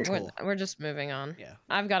 Reaper's so We're, cool. we're just moving on. Yeah.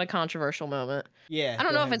 I've got a controversial moment. Yeah. I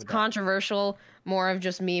don't go know if ahead it's with that. controversial, more of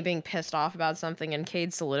just me being pissed off about something, and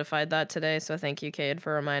Cade solidified that today, so thank you, Cade,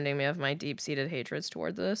 for reminding me of my deep-seated hatreds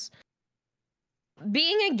toward this.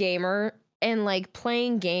 Being a gamer and, like,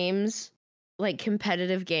 playing games, like,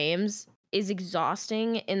 competitive games, is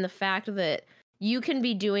exhausting in the fact that you can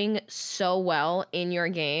be doing so well in your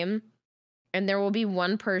game, and there will be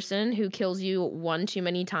one person who kills you one too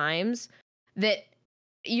many times that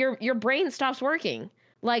your brain stops working.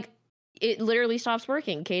 Like, it literally stops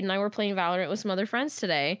working. Cade and I were playing Valorant with some other friends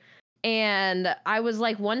today, and I was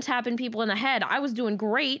like one tapping people in the head. I was doing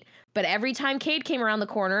great, but every time Cade came around the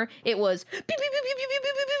corner, it was beep, beep, beep, beep, beep, beep,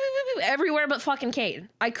 beep, beep, beep, beep, everywhere but fucking Cade.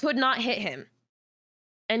 I could not hit him.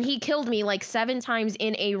 And he killed me like 7 times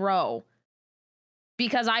in a row.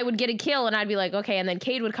 Because I would get a kill and I'd be like, okay, and then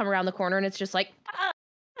Cade would come around the corner and it's just like,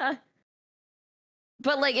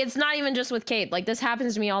 But, like, it's not even just with Cade. Like, this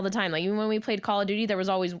happens to me all the time. Like, even when we played Call of Duty, there was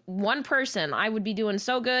always one person. I would be doing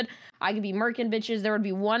so good. I could be murking bitches. There would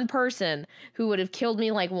be one person who would have killed me,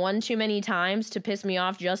 like, one too many times to piss me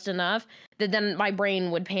off just enough that then my brain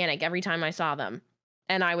would panic every time I saw them.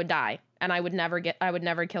 And I would die. And I would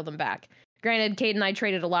never kill them back. Granted, Cade and I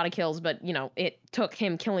traded a lot of kills, but, you know, it took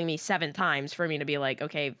him killing me 7 times for me to be like,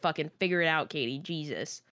 okay, fucking figure it out, Katie.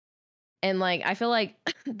 Jesus. And, like, I feel like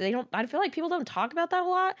I feel like people don't talk about that a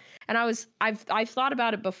lot. And I've thought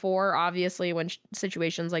about it before, obviously, when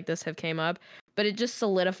situations like this have came up, but it just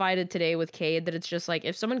solidified it today with Cade that it's just like,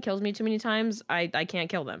 if someone kills me too many times, I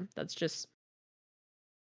can't kill them. That's just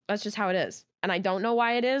how it is. And I don't know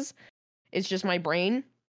why it is. It's just my brain.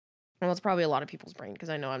 Well, it's probably a lot of people's brain, because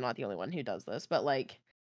I know I'm not the only one who does this, but, like,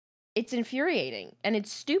 it's infuriating and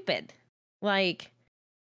it's stupid. Like,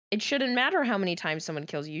 it shouldn't matter how many times someone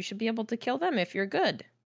kills you. You should be able to kill them if you're good.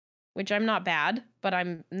 Which I'm not bad, but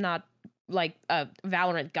I'm not, like, a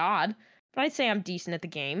Valorant god. But I'd say I'm decent at the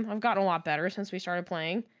game. I've gotten a lot better since we started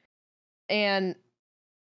playing. And,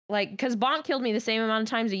 like, because Bonk killed me the same amount of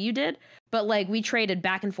times that you did, but, like, we traded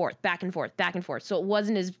back and forth, back and forth, back and forth. So it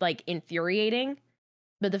wasn't as, like, infuriating.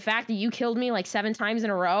 But the fact that you killed me, like, 7 times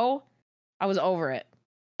in a row, I was over it.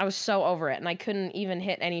 I was so over it, and I couldn't even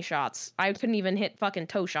hit any shots. I couldn't even hit fucking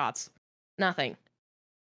toe shots. Nothing.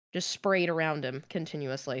 Just sprayed around him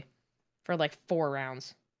continuously for like 4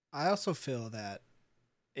 rounds. I also feel that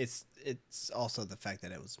it's also the fact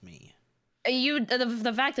that it was me.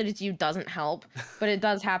 The fact that it's you doesn't help, but it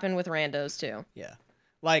does happen with randos too. Yeah.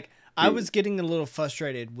 Like, I was getting a little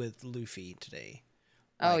frustrated with Luffy today.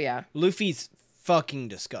 Oh, Like, yeah. Luffy's fucking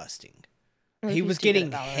disgusting. He Luffy's was too good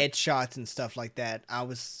getting at Valorant. headshots and stuff like that. I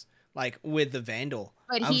was like, with the Vandal.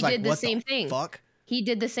 But I he was like, did the what same thing. Fuck? He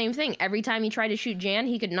did the same thing. Every time he tried to shoot Jan,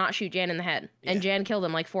 he could not shoot Jan in the head. And Yeah. Jan killed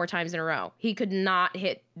him like 4 times in a row. He could not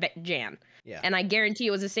hit Jan. Yeah. And I guarantee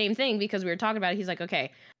it was the same thing, because we were talking about it. He's like,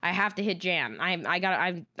 okay, I have to hit Jan.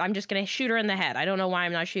 I'm just gonna shoot her in the head. I don't know why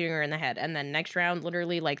I'm not shooting her in the head. And then next round,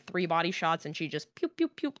 literally like 3 body shots, and she just pew pew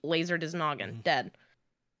pew lasered his noggin, dead.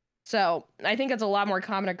 So I think it's a lot more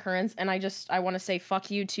common occurrence, and I want to say fuck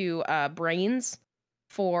you to Brains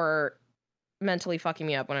for mentally fucking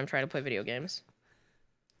me up when I'm trying to play video games.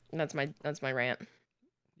 And that's my rant.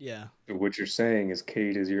 Yeah. What you're saying is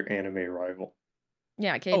Cade is your anime rival.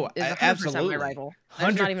 Yeah, Cade Oh, is 100% absolutely. my rival.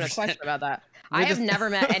 There's not even a 100%. question about that. We're I have just- never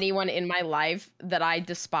met anyone in my life that I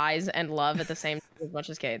despise and love at the same time as much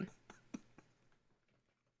as Cade.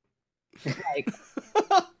 Like,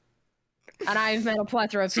 and I've met a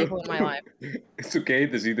plethora of people in my life. It's okay.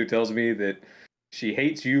 This either tells me that she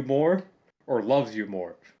hates you more or loves you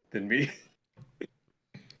more than me.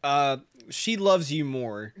 She loves you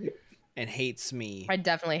more and hates me. I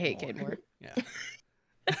definitely hate Cade more. Yeah.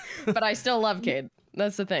 But I still love Cade.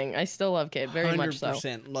 That's the thing. I still love Cade very much so.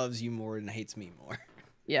 100% loves you more and hates me more.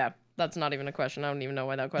 Yeah, that's not even a question. I don't even know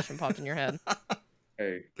why that question popped in your head.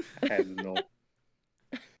 Hey, I had to know.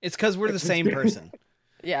 It's because we're the same person.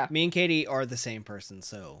 Yeah. Me and Katie are the same person,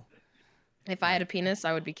 so. If I had a penis,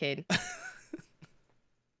 I would be Cade.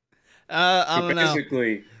 I don't know.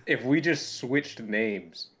 Basically, if we just switched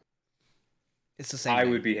names, It's the same. I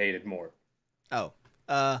name. would be hated more. Oh.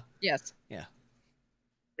 Yes. Yeah.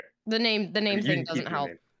 The name You thing can keep doesn't your help.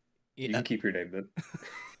 name. You Yeah. can keep your name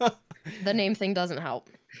then. The name thing doesn't help.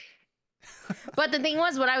 But the thing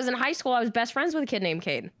was, when I was in high school, I was best friends with a kid named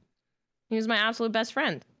Cade. He was my absolute best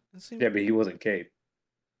friend. Yeah, but he wasn't Cade.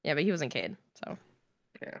 Yeah, but he wasn't Cade, so.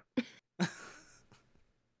 Yeah.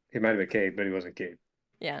 He might have been Cade, but he wasn't Cade.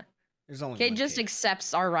 Yeah. There's only Cade one just Cade.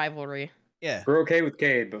 accepts our rivalry. Yeah. We're okay with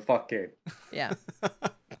Cade, but fuck Cade. Yeah.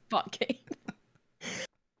 Fuck Cade.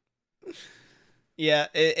 Yeah,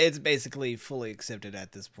 it's basically fully accepted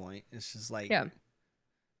at this point. It's just like, Yeah.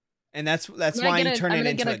 and that's I'm why you gonna turn I'm it gonna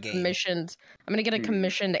into get a a game. commissioned. I'm gonna get a Hmm.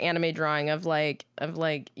 commissioned anime drawing of like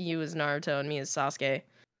you as Naruto and me as Sasuke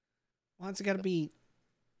Why's it got to be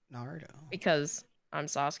Naruto? because I'm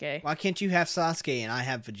Sasuke. Why can't you have Sasuke and I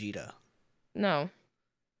have Vegeta? No,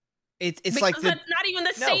 It's because like the that's not even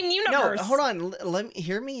the same no, universe. hold on, let me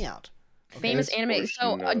hear me out. Famous This anime.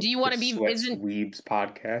 So portion do you of want to the be? Sweats Isn't Weebs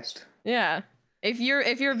podcast? yeah? If you're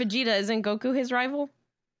Vegeta, isn't Goku his rival?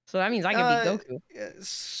 So that means I could be Goku.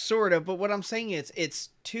 Sort of, but what I'm saying is it's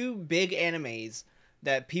two big animes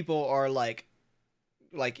that people are like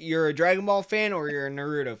you're a Dragon Ball fan or you're a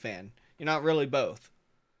Naruto fan. You're not really both.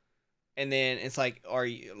 And then it's like, are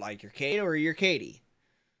you like you're Kate or you're Katie?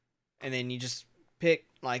 And then you just pick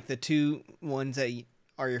like the two ones that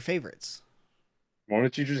are your favorites. Why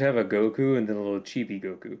don't you just have a Goku and then a little chibi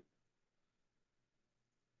Goku?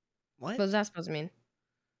 What? What was that supposed to mean?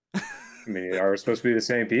 I mean, they are supposed to be the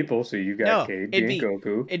same people, so you got No, Cade it'd being be-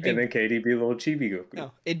 Goku, it'd be- and then Katie be a little chibi Goku.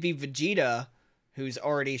 No, it'd be Vegeta, who's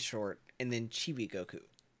already short, and then Chibi Goku.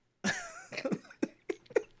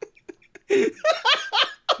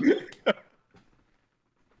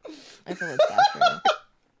 I feel attacked right now.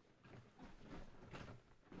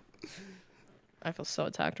 I feel so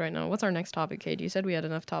attacked right now. What's our next topic, Kate? You said we had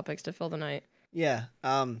enough topics to fill the night. Yeah.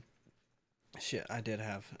 Shit, I did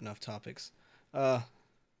have enough topics.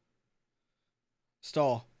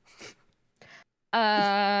 Stall.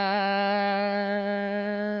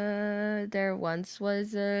 There once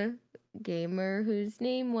was a gamer whose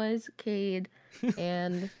name was Cade,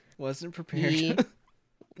 and Wasn't prepared. he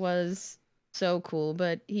was so cool,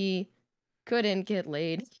 but he couldn't get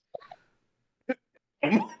laid.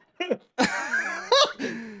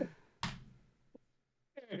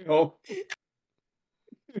 Oh,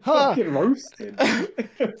 Huh. fucking roasted.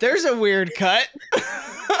 There's a weird cut.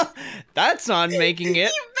 That's not making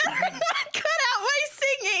it. You better not cut out my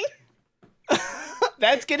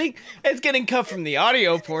singing. It's getting cut from the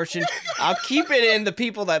audio portion. I'll keep it in the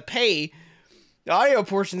people that pay. The audio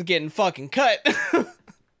portion's getting fucking cut.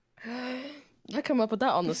 I come up with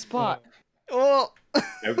that on the spot. Well,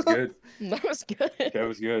 That was good. That was good. That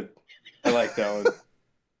was good. I like that one.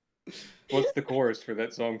 What's the chorus for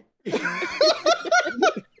that song?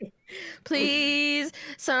 Please,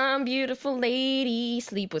 some beautiful lady,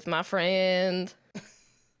 sleep with my friend.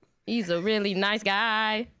 He's a really nice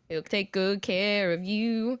guy. He'll take good care of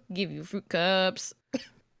you, give you fruit cups.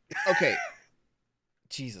 okay.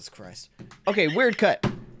 Jesus Christ. Okay, weird cut.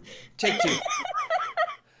 Take two.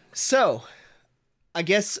 So, I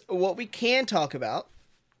guess what we can talk about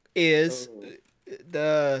is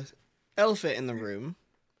the elephant in the room.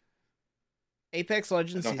 Apex I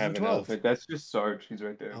Legends don't have Season an 12. elephant. That's just Sarge. He's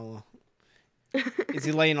right there. Oh. Is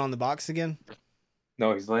he laying on the box again?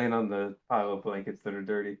 No, he's laying on the pile of blankets that are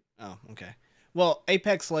dirty. Oh, okay. Well,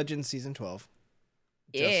 Apex Legends Season 12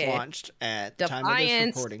 just Yeah. launched at the time of this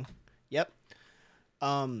Defiance. recording. Yep.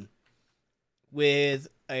 With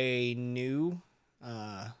a new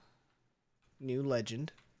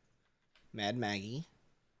legend, Mad Maggie.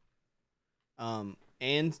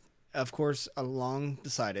 And of course, along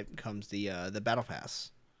beside it comes the Battle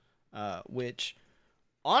Pass, which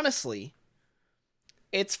honestly,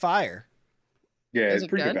 it's fire. Yeah, Is it's it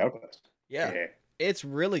pretty good good? battle pass. Yeah. It's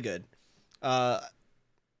really good.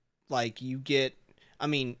 Like you get, I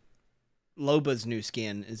mean, Loba's new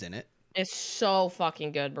skin is in it. It's so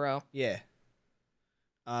fucking good, bro. Yeah.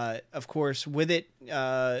 Of course, with it,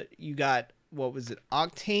 you got, what was it,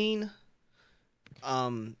 Octane,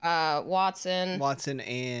 Watson, Watson,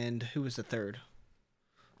 and who was the third?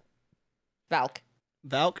 Valk.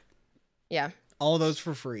 Valk. Yeah. All those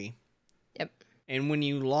for free. Yep. And when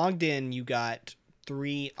you logged in, you got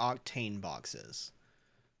 3 Octane boxes,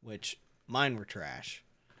 which mine were trash.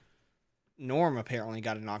 Norm apparently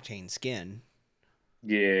got an Octane skin.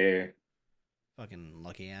 Yeah. Fucking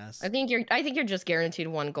lucky ass. I think you're just guaranteed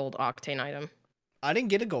one gold octane item. I didn't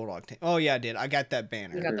get a gold Octane. Oh yeah, I did. I got that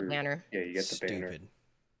banner. You got the banner. Yeah, you get the banner. Stupid.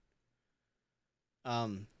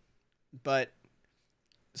 But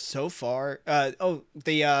so far,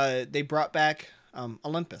 they brought back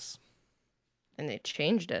Olympus. And they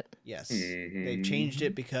changed it. Yes, they've changed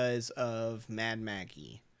it because of Mad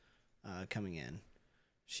Maggie coming in.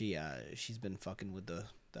 She's been fucking with the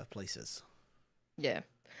places. Yeah.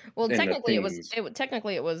 Well, And the technically things.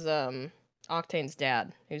 it was Octane's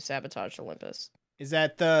dad who sabotaged Olympus. Is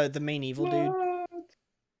that the main evil dude? What?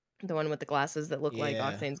 The one with the glasses that look like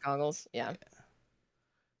Yeah. Octane's goggles. Yeah.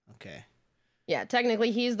 Okay. Yeah,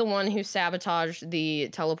 technically he's the one who sabotaged the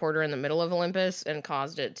teleporter in the middle of Olympus and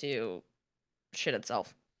caused it to shit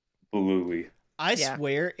itself. Bluey. I Yeah.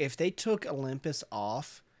 swear, if they took Olympus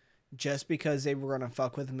off just because they were gonna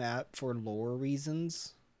fuck with the map for lore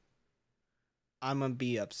reasons, I'm gonna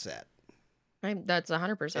be upset. That's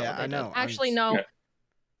 100% Yeah, what they I did. know. Actually, I'm no.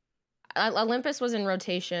 Yeah. Olympus was in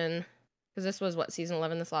rotation because this was what season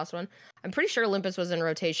 11. This last one. I'm pretty sure Olympus was in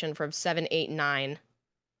rotation from 7, 8, 9,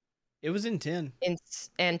 It was in 10.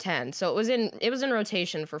 and 10. So it was in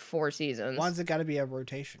rotation for 4 seasons. Why's it got to be a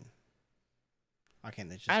rotation? Why can't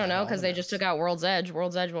they just? I don't have know all because the they just maps? took out World's Edge.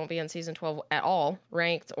 World's Edge won't be in season 12 at all,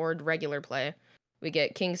 ranked or regular play. We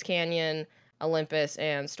get Kings Canyon, Olympus,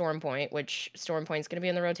 and Storm Point, which Storm Point's going to be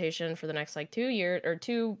in the rotation for the next like 2 years or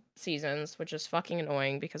 2 seasons, which is fucking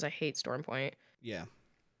annoying because I hate Storm Point. Yeah.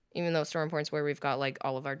 Even though Storm Point's where we've got like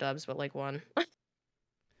all of our dubs, but like one.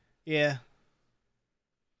 Yeah.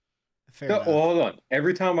 Fair No, enough. well, hold on.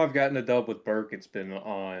 Every time I've gotten a dub with Burke, it's been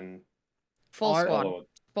on Full Our- squad, Olo.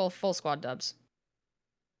 both full squad dubs,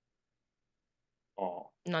 Oh,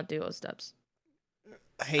 not duos dubs.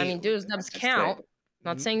 Hey, I mean, duos dubs just count. saying.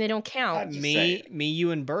 Not saying they don't count. Just me, saying.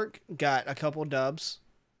 you, and Burke got a couple dubs.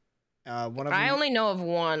 One of them I only know of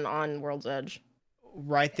one on World's Edge.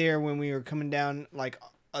 right there when we were coming down, like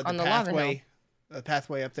the On the lava pathway, the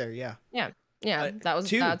pathway up there. Yeah, Yeah,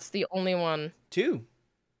 two. that's the only one. 2.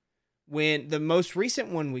 When the most recent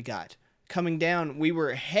one we got coming down, we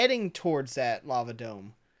were heading towards that lava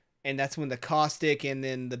dome, and that's when the caustic and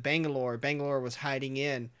then the Bangalore was hiding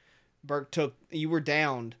in. You were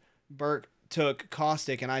downed. Burke took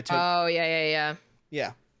caustic, and I took Oh yeah.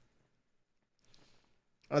 yeah.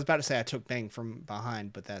 I was about to say I took Bang from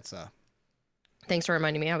behind, but that's Thanks for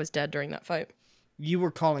reminding me. I was dead during that fight. you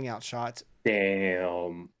were calling out shots.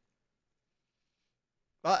 Damn.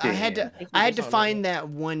 Well, I had to Damn. I had to Just on find that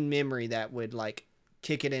one memory that would like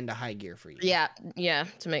kick it into high gear for you. Yeah,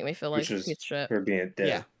 to make me feel like Which a is piece of shit. for being dead.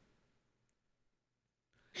 Yeah.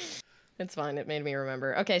 It's fine. It made me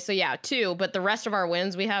remember. Okay, so yeah, 2, but the rest of our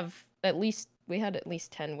wins, we had at least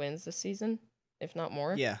 10 wins this season, if not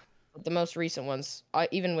more. Yeah. But the most recent ones,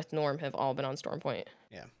 even with Norm, have all been on Storm Point.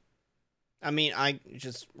 I mean, I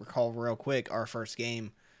just recall real quick our first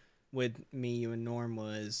game with me, you, and Norm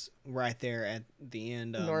was right there at the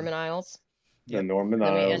end. Norman Isles. The Yep. Norman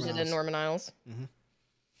Then we Isles. ended in Norman Isles. Mhm.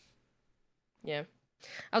 Yeah,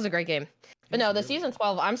 that was a great game. But no, the season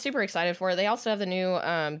 12, I'm super excited for it. They also have the new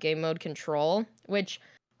game mode Control, which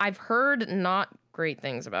I've heard not great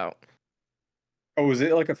things about. Oh, is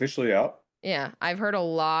it like officially out? Yeah, I've heard a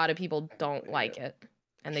lot of people don't Yeah. like it,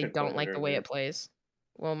 and they Shit, don't don't like the way really. it plays.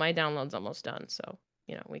 Well, my download's almost done, so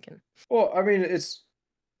we can. Well, I mean, it's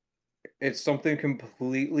something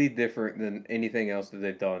completely different than anything else that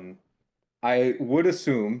they've done. I would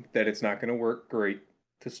assume that it's not going to work great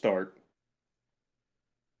to start,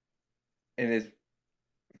 and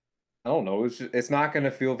I don't know. It's not going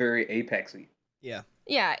to feel very Apexy. Yeah.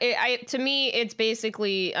 Yeah, to me, it's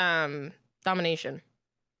basically domination.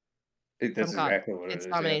 That's From COD. exactly what it It's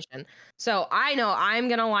is. domination. So I know I'm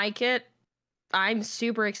gonna like it. I'm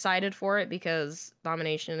super excited for it because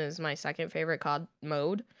domination is my second favorite COD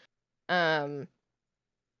mode. And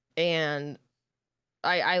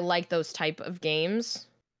I like those type of games.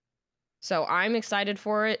 So I'm excited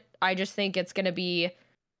for it. I just think it's gonna be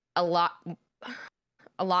a lot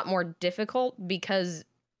more difficult because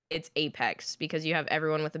it's Apex, because you have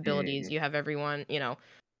everyone with abilities, you have everyone,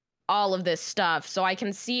 all of this stuff. So I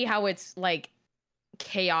can see how it's like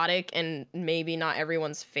chaotic and maybe not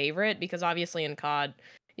everyone's favorite, because obviously in COD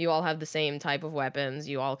you all have the same type of weapons,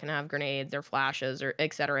 you all can have grenades or flashes or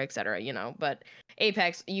etc., but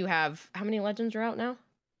Apex, you have how many legends are out now?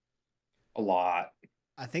 A lot.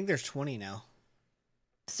 I think there's 20 now.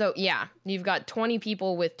 So yeah, you've got 20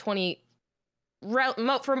 people with 20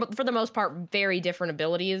 for the most part very different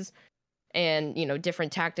abilities and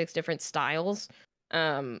different tactics, different styles.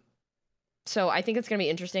 So I think it's going to be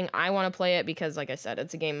interesting. I want to play it because, like I said,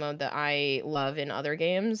 it's a game mode that I love in other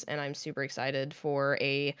games, and I'm super excited for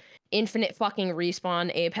a infinite fucking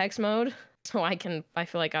respawn Apex mode. So I feel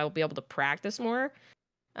like I'll be able to practice more,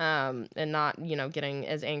 and not, getting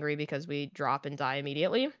as angry because we drop and die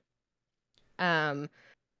immediately.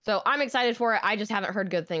 So I'm excited for it. I just haven't heard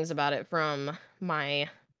good things about it from my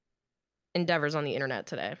endeavors on the internet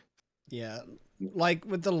today. Yeah. Like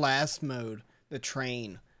with the last mode, the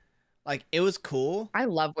train. Like, it was cool, I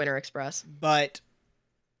love Winter Express. but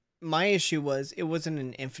my issue was it wasn't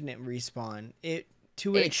an infinite respawn. It,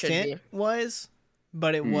 to an It should extent, was,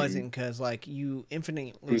 but it Mhm. wasn't, because, like, you infinitely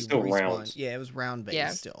It was still respawn. rounds. Yeah, it was round based Yeah.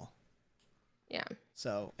 still. Yeah.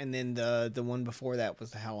 So, and then the one before that was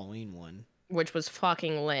the Halloween one. Which was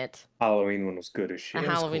fucking lit. Halloween one was good as The shit. was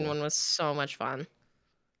Halloween cool. one was so much fun.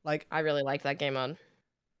 Like, I really liked that game mode.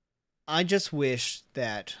 I just wish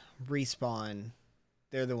that Respawn,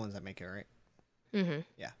 they're the ones that make it, right? Mm-hmm.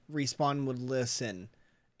 Yeah. Respawn would listen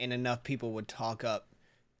and enough people would talk up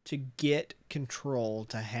to get control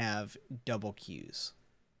to have double queues.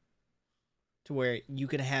 To where you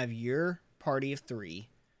can have your party of 3,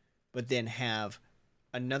 but then have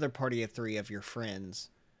another party of 3 of your friends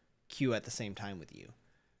queue at the same time with you.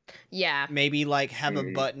 Yeah. Maybe like have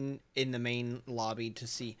a button in the main lobby to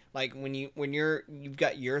see, like when you've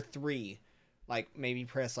got your 3, like maybe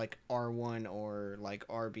press like R1 or like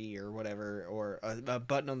RB or whatever, or a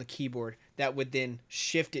button on the keyboard that would then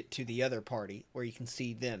shift it to the other party where you can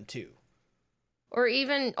see them too. Or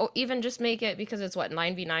even just make it, because it's what,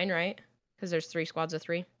 9v9, right? Because there's 3 squads of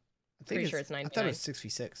 3. I think Pretty sure it's 9v9. I thought it was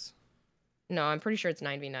 6v6. No, I'm pretty sure it's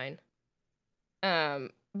 9v9.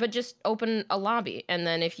 But just open a lobby, and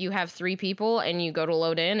then if you have 3 people and you go to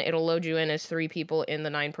load in, it'll load you in as 3 people in the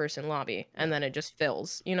 9-person lobby, and then it just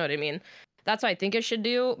fills. You know what I mean? That's what I think it should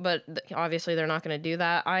do, but obviously they're not going to do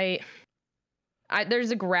that.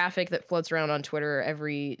 There's a graphic that floats around on Twitter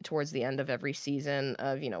towards the end of every season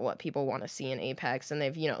of, what people want to see in Apex, and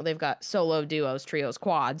they've got solo, duos, trios,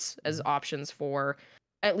 quads as options for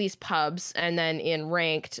at least pubs, and then in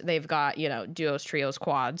ranked they've got, duos, trios,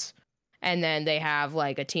 quads. And then they have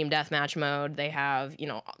like a team deathmatch mode. They have,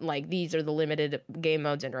 like these are the limited game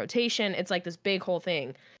modes in rotation. It's like this big whole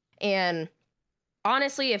thing. And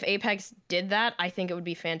honestly, if Apex did that, I think it would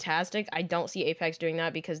be fantastic. I don't see Apex doing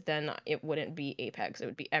that, because then it wouldn't be Apex. It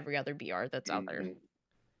would be every other BR that's out there.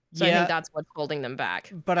 So I think that's what's holding them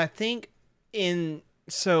back. But I think with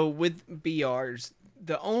BRs,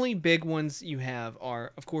 the only big ones you have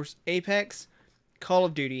are, of course, Apex, Call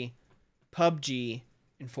of Duty, PUBG,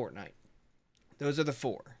 and Fortnite. Those are the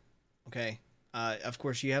 4, okay? Of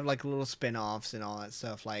course, you have like little spin-offs and all that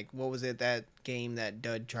stuff. Like, what was it, that game that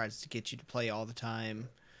Dud tries to get you to play all the time?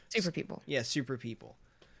 Super People. Yeah, Super People.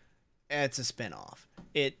 It's a spin-off.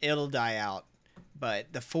 It'll die out.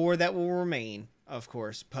 But the 4 that will remain, of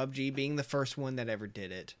course, PUBG being the first one that ever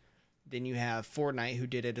did it. Then you have Fortnite, who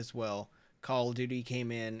did it as well. Call of Duty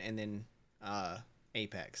came in, and then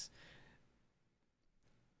Apex.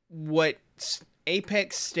 What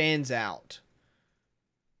Apex stands out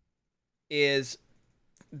is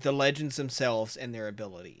the legends themselves and their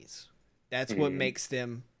abilities. That's what makes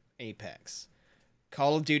them Apex.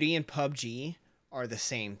 Call of Duty and PUBG are the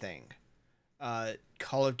same thing.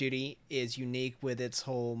 Call of Duty is unique with its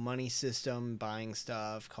whole money system, buying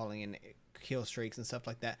stuff, calling in kill streaks and stuff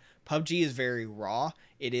like that. PUBG is very raw.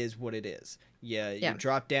 It is what it is. Yeah, you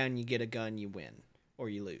drop down, you get a gun, you win, or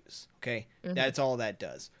you lose. Okay? That's all that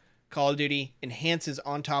does. Call of Duty enhances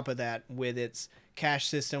on top of that with its cash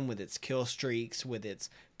system, with its kill streaks, with its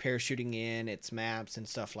parachuting in, its maps, and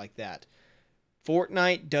stuff like that.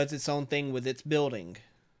 Fortnite does its own thing with its building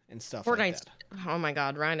and stuff like that. Oh my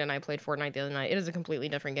god, Ryan and I played Fortnite the other night. It is a completely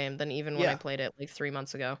different game than even when I played it like 3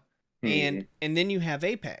 months ago. And then you have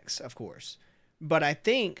Apex, of course. But I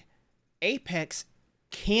think Apex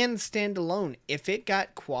can stand alone. If it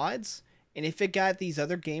got quads, and if it got these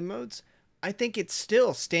other game modes, I think it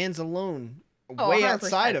still stands alone way 100%.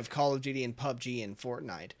 Outside of Call of Duty and PUBG and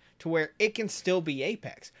Fortnite, to where it can still be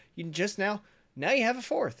Apex. You just now you have a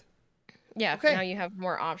 4th. Yeah, okay. Now you have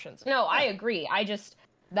more options. No, I agree.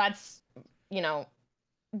 That's,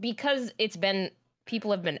 because people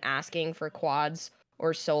have been asking for quads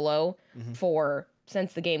or solo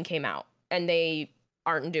since the game came out, and they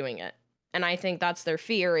aren't doing it. And I think that's their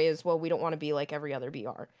fear is, well, we don't want to be like every other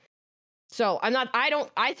BR. So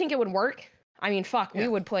I think it would work. I mean, we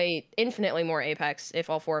would play infinitely more Apex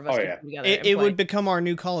if all 4 of us could come together. It would become our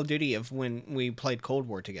new Call of Duty of when we played Cold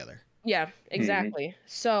War together. Yeah, exactly.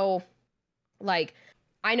 So, like,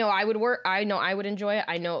 I know I would work. I know I would enjoy it.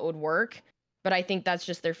 I know it would work. But I think that's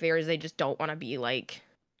just their fear, is they just don't want to be like,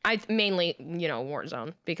 mainly,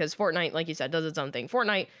 Warzone. Because Fortnite, like you said, does its own thing.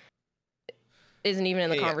 Fortnite isn't even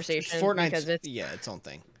in the conversation. Fortnite's its own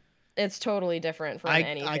thing. It's totally different from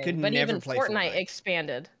anything. I could never play Fortnite.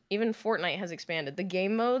 Expanded. Even Fortnite has expanded. The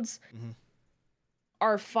game modes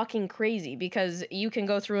are fucking crazy, because you can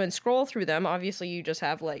go through and scroll through them. Obviously, you just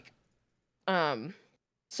have like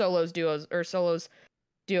solos, duos,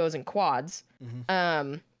 and quads.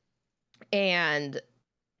 But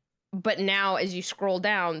now as you scroll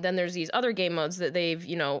down, then there's these other game modes that they've,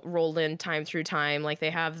 rolled in time through time. Like they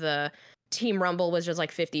have the Team Rumble, was just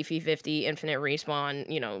like 50-50, infinite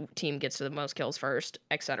respawn, team gets to the most kills first,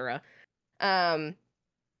 etc.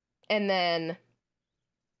 And then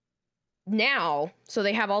now, so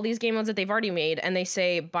they have all these game modes that they've already made, and they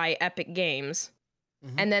say by Epic Games.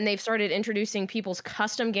 And then they've started introducing people's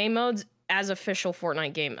custom game modes as official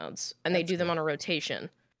Fortnite game modes, and they do them on a rotation.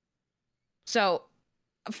 So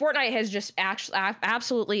Fortnite has just actually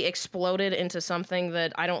absolutely exploded into something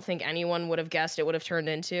that I don't think anyone would have guessed it would have turned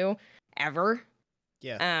into ever.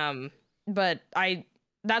 Yeah. But I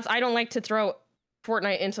don't like to throw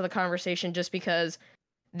Fortnite into the conversation just because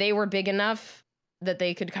they were big enough that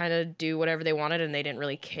they could kind of do whatever they wanted and they didn't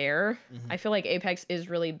really care. Mhm. I feel like Apex is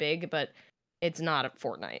really big, but it's not a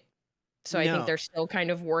Fortnite. So I think No. they're still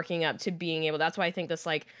kind of working up to being able. That's why I think this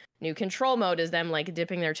like new control mode is them like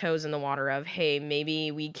dipping their toes in the water of, hey,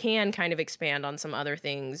 maybe we can kind of expand on some other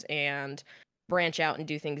things and branch out and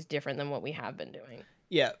do things different than what we have been doing.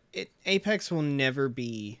 Yeah, Apex will never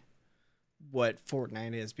be what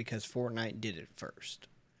Fortnite is because Fortnite did it first.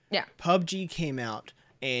 Yeah. PUBG came out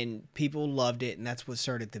and people loved it, and that's what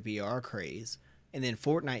started the VR craze. And then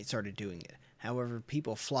Fortnite started doing it. However,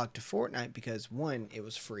 people flocked to Fortnite because one, it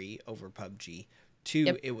was free over PUBG. Two,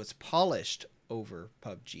 Yep. it was polished over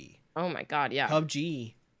PUBG. Oh my god, yeah.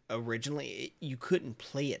 PUBG originally you couldn't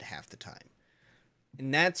play it half the time.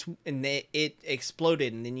 And it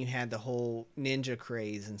exploded, and then you had the whole ninja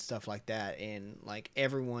craze and stuff like that, and like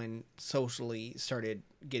everyone socially started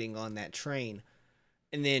getting on that train.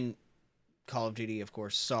 And then Call of Duty, of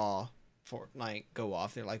course, saw Fortnite go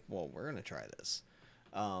off. They're like, well, we're gonna try this.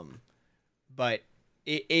 But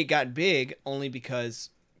it got big only because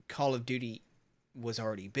Call of Duty was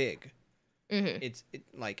already big. Mm-hmm.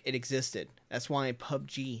 It existed. That's why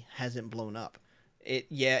PUBG hasn't blown up.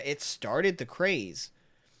 It started the craze,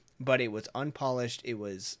 but it was unpolished. It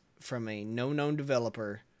was from a no-known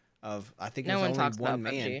developer of, I think it No was one only talks one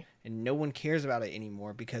about man, PUBG. and no one cares about it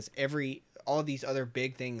anymore because all these other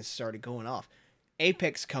big things started going off.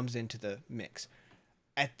 Apex comes into the mix.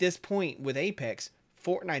 At this point with Apex,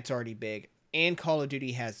 Fortnite's already big, and Call of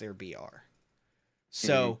Duty has their BR.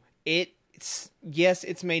 So it's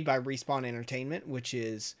made by Respawn Entertainment, which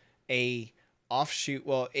is a offshoot.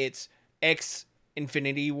 Well, it's ex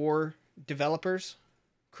Infinity War developers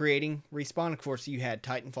creating Respawn. Of course, you had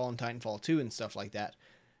Titanfall and Titanfall 2 and stuff like that.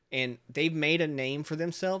 And they've made a name for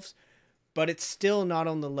themselves, but it's still not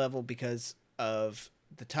on the level because of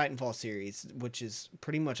the Titanfall series, which is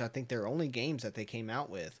pretty much, I think, their only games that they came out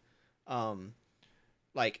with.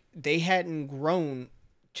 Like, they hadn't grown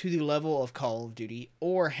to the level of Call of Duty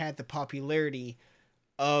or had the popularity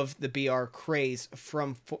of the BR craze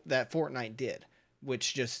from that Fortnite did,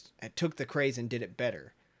 which just took the craze and did it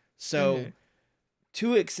better. So,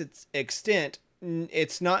 to its extent,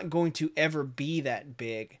 it's not going to ever be that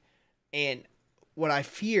big. And what I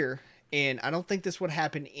fear, and I don't think this would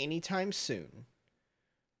happen anytime soon,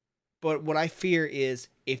 but what I fear is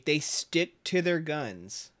if they stick to their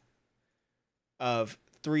guns of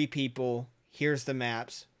 3 people, here's the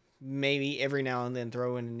maps, maybe every now and then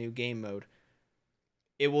throw in a new game mode,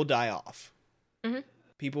 it will die off. Mhm.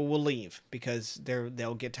 People will leave because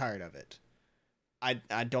they'll get tired of it. I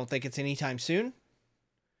don't think it's anytime soon,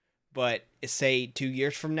 but say 2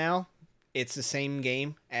 years from now, it's the same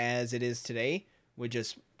game as it is today with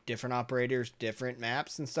just different operators, different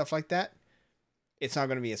maps and stuff like that. It's not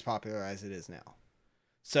going to be as popular as it is now.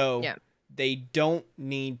 So they don't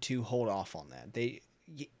need to hold off on that.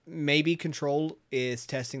 Maybe Control is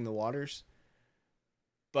testing the waters,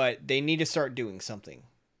 but they need to start doing something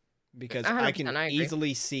because I can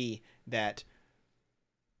easily see that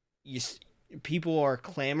people are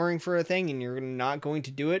clamoring for a thing and you're not going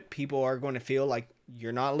to do it. People are going to feel like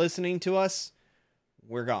you're not listening to us.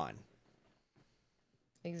 We're gone.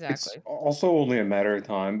 Exactly. It's also only a matter of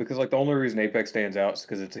time because, like, the only reason Apex stands out is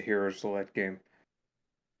because it's a hero select game.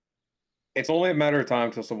 It's only a matter of time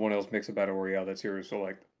until someone else makes a battle royale that's hero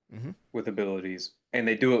select with abilities, and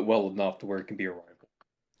they do it well enough to where it can be a rival.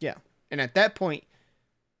 Yeah, and at that point,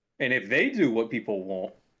 and if they do what people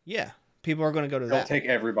want, people are going to go to they'll that. take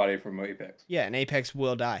everybody from Apex. Yeah, and Apex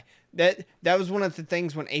will die. That was one of the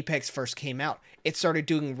things when Apex first came out. It started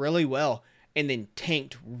doing really well and then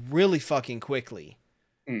tanked really fucking quickly.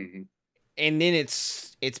 Mm-hmm. And then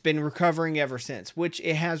it's been recovering ever since, which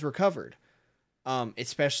it has recovered.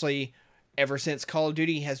 Especially ever since Call of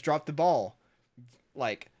Duty has dropped the ball.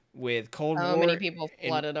 Like with Cold War. So many people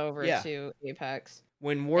flooded over to Apex.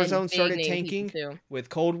 When Warzone started tanking with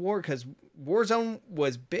Cold War, because Warzone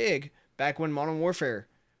was big back when Modern Warfare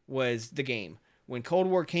was the game. When Cold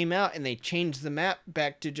War came out and they changed the map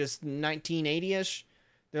back to just 1980-ish,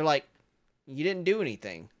 they're like, you didn't do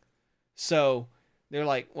anything. So they're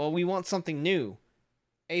like, well, we want something new.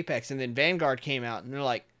 Apex. And then Vanguard came out and they're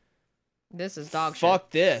like, this is dog shit. Fuck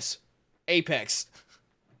this. Apex.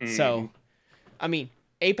 So, I mean,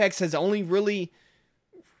 Apex has only really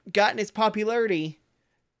gotten its popularity.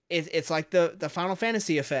 It's like the Final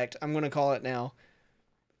Fantasy effect, I'm going to call it now.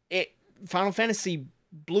 Final Fantasy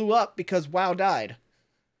blew up because WoW died.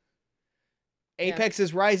 Yeah. Apex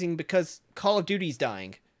is rising because Call of Duty's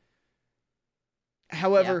dying.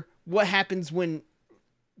 However, what happens when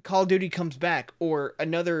Call of Duty comes back or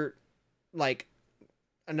another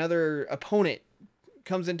opponent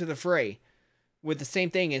comes into the fray with the same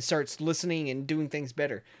thing and starts listening and doing things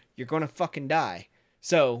better? You're going to fucking die.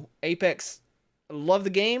 So, Apex, love the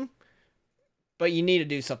game, but you need to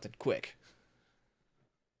do something quick.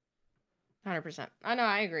 100%. I know,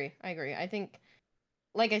 I agree. I think,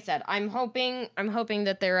 like I said, I'm hoping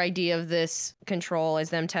that their idea of this control is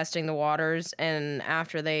them testing the waters, and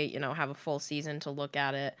after they, have a full season to look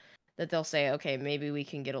at it, that they'll say, okay, maybe we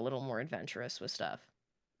can get a little more adventurous with stuff.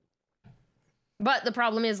 But the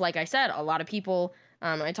problem is, like I said, a lot of people,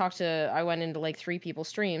 I went into like 3 people's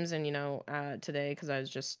streams, and today, because I was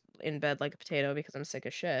just in bed like a potato because I'm sick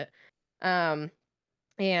as shit.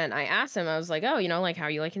 And I asked him, I was like, oh, like, how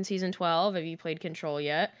are you liking season 12? Have you played Control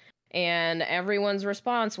yet? And everyone's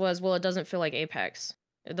response was, well, it doesn't feel like Apex.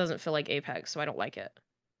 It doesn't feel like Apex, so I don't like it.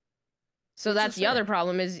 So that's the other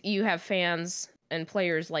problem, is you have fans and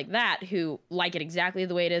players like that who like it exactly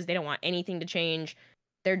the way it is. They don't want anything to change.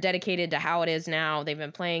 They're dedicated to how it is now. They've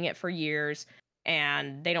been playing it for years,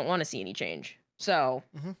 and they don't want to see any change. So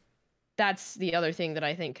that's the other thing that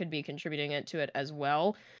I think could be contributing to it as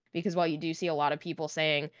well. Because while you do see a lot of people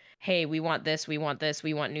saying, hey, we want this, we want this,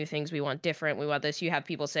 we want new things, we want different, we want this, you have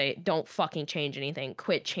people say, don't fucking change anything.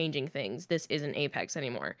 Quit changing things. This isn't Apex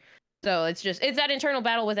anymore. So it's that internal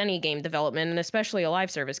battle with any game development, and especially a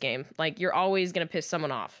live service game. Like, you're always going to piss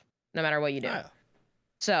someone off, no matter what you do. Yeah.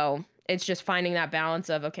 So it's just finding that balance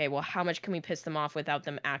of, okay, well, how much can we piss them off without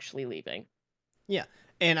them actually leaving? Yeah.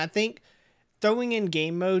 And I think throwing in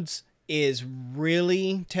game modes is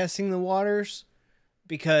really testing the waters,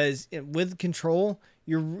 because with Control,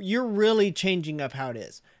 you're really changing up how it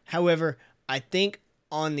is. However, I think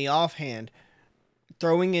on the offhand,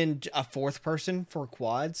 throwing in a 4th person for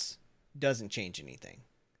quads doesn't change anything.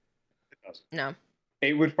 It doesn't. No.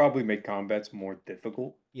 It would probably make combats more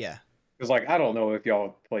difficult. Yeah. Because, like, I don't know if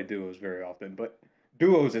y'all play duos very often, but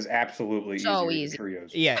duos is absolutely easier than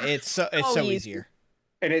trios. Yeah, it's so easier.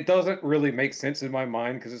 And it doesn't really make sense in my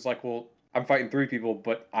mind, because it's like, well, I'm fighting 3 people,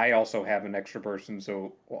 but I also have an extra person,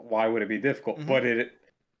 so why would it be difficult? Mm-hmm. But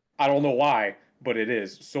I don't know why, but it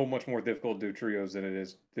is so much more difficult to do trios than it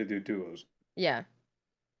is to do duos. Yeah.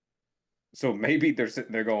 So maybe they're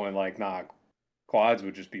sitting there going like, nah, quads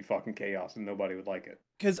would just be fucking chaos and nobody would like it.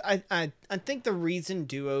 Because I think the reason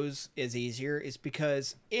duos is easier is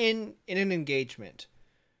because in an engagement,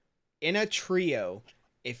 in a trio,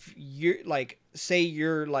 if you're like, say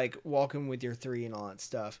you're like walking with your 3 and all that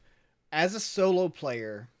stuff, as a solo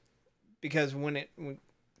player, because when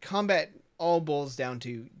combat all boils down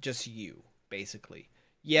to just you, basically.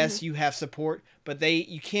 Yes, you have support, but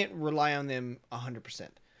you can't rely on them 100%.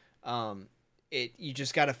 You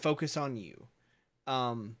just got to focus on you.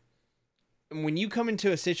 When you come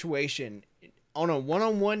into a situation on a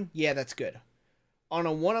 1-on-1, yeah, that's good. On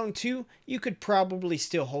a 1-on-2, you could probably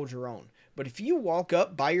still hold your own. But if you walk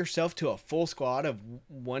up by yourself to a full squad of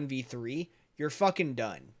 1v3, you're fucking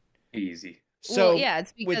done. Easy. So well, yeah,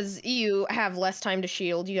 it's because you have less time to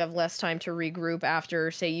shield, you have less time to regroup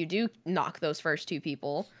after, say, you do knock those first 2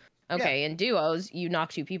 people. Okay, in duos, you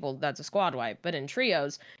knock 2 people, that's a squad wipe. But in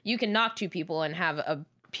trios, you can knock 2 people and have a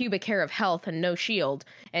pubic hair of health and no shield,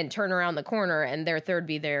 and turn around the corner and their third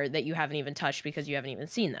be there that you haven't even touched because you haven't even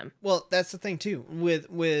seen them. Well, that's the thing too.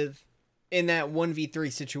 With in that 1v3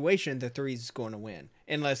 situation, the 3 is going to win.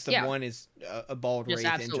 Unless the 1 is a bald wraith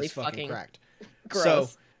and just fucking cracked. Gross. So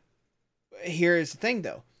here's the thing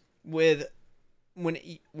though, with when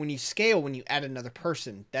you scale, when you add another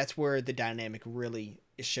person, that's where the dynamic really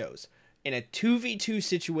shows. In a 2v2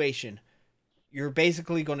 situation, you're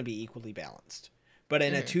basically going to be equally balanced. But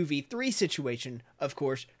in a 2v3 situation, of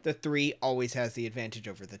course, the 3 always has the advantage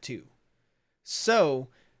over the 2. So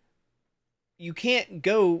you can't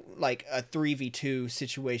go like a 3v2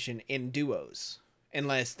 situation in duos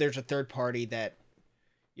unless there's a third party that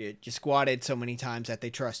you squatted so many times that they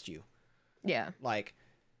trust you. Yeah. Like,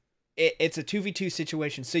 it's a 2v2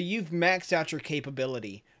 situation, so you've maxed out your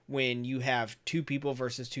capability when you have 2 people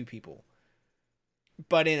versus 2 people.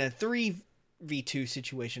 But in a 3v2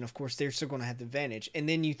 situation, of course, they're still going to have the advantage, and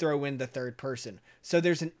then you throw in the third person. So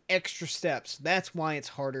there's an extra steps. That's why it's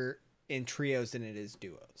harder in trios than it is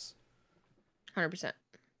duos. 100%.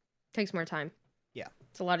 Takes more time. Yeah.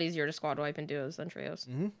 It's a lot easier to squad wipe in duos than trios.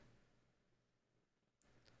 Mm-hmm.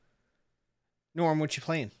 Norm, what you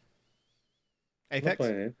playing? Apex? I'm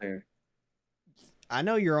playing anything. I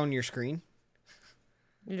know you're on your screen.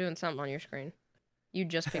 You're doing something on your screen. You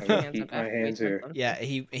just picked I your will hands keep up my after we hands said here. something. Yeah,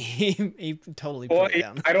 he totally Well, put it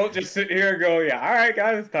down. I don't just sit here and go, yeah, all right,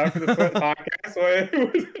 guys, it's time for the Sweat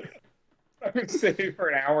podcast. I've been sitting for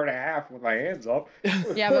an hour and a half with my hands up.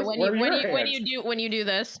 Yeah, but Where are your hands? when you do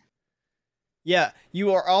this, Yeah,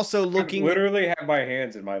 you are also I looking. literally have my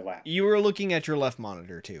hands in my lap. You were looking at your left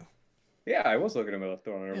monitor too. Yeah, I was looking at my left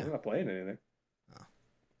monitor. Yeah. I'm not playing anything. Oh.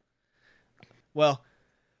 Well,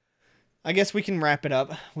 I guess we can wrap it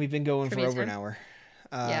up. We've been going Trivia for over time? an hour.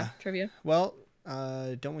 yeah, trivia. Well,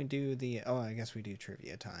 don't we do the? Oh, I guess we do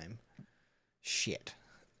trivia time. Shit.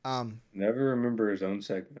 Never remember his own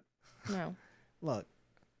segment. No. Look,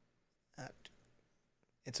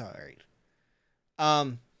 it's all right.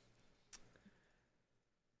 I'm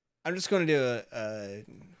just going to do a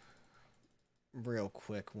real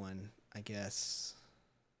quick one, I guess.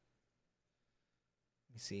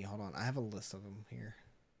 Let me see. Hold on. I have a list of them here.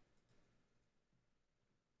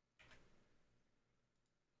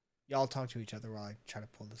 Y'all talk to each other while I try to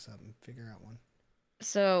pull this up and figure out one.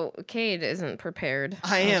 So Cade isn't prepared.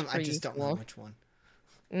 I as am. per I just don't know usual. which one.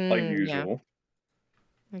 Like Yeah, usual.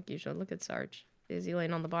 like usual. Look at Sarge. Is he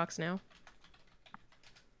laying on the box now?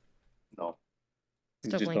 No. He's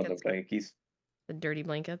Still just on the blankets. blankies. The dirty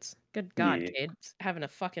blankets. Good God, Yeah. Cade. It's having a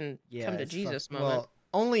fucking Yeah. come to it's Jesus fuck- moment. Well,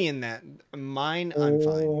 only in that. Mine, I'm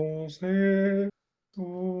fine.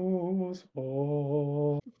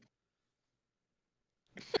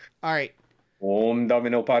 All right. Om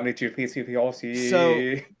domino panici pisi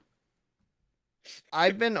So-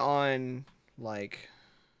 I've been on like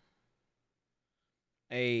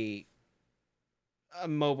a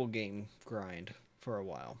mobile game grind for a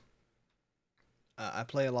while. I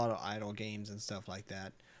play a lot of idle games and stuff like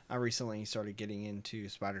that. I recently started getting into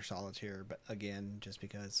Spider Solitaire, but again, just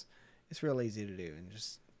because it's real easy to do and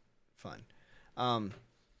just fun.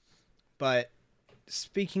 But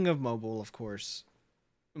speaking of mobile, of course,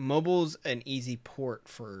 mobile's an easy port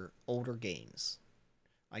for older games.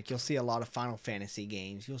 Like you'll see a lot of Final Fantasy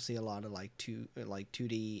games. You'll see a lot of like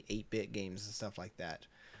 2D 8-bit games and stuff like that.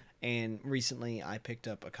 And recently I picked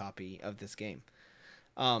up a copy of this game.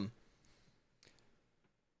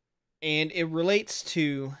 And it relates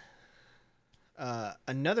to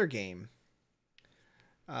another game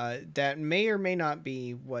that may or may not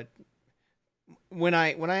be what when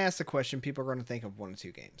I ask the question, people are going to think of one or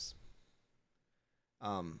two games.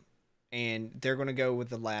 And they're going to go with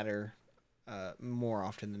the latter more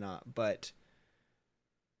often than not. But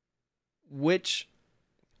what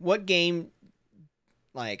game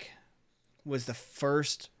like was the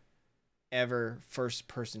first ever first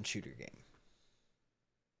person shooter game?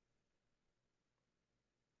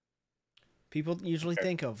 People usually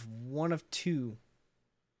think of one of two.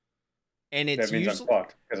 And it's That means usually I'm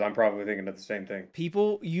fucked because I'm probably thinking of the same thing.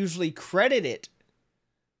 people usually credit it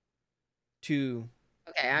to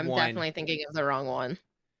Okay, I'm one. definitely thinking of the wrong one.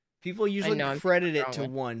 people usually know I'm credit thinking it of to the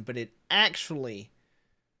wrong one, but it actually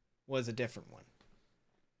was a different one.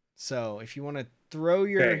 So if you want to throw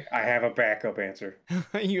your Okay, I have a backup answer,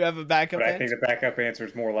 you have a backup but I think answer? the backup answer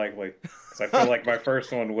is more likely because I feel like my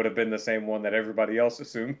first one would have been the same one that everybody else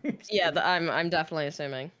assumed. Yeah, I'm definitely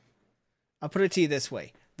assuming. I'll put it to you this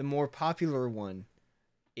way. The more popular one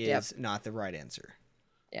is Yep. not the right answer.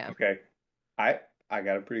 Yeah. Okay, I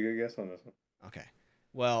got a pretty good guess on this one. Okay.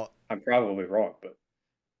 Well, I'm probably wrong,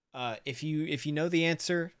 but if you know the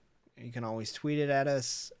answer, you can always tweet it at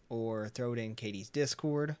us or throw it in Katie's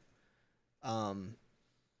Discord.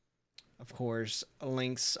 Of course,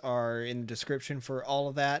 links are in the description for all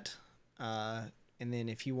of that. And then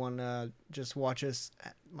if you want to just watch us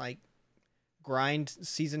like grind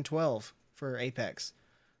season 12 for Apex,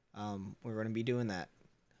 we're going to be doing that.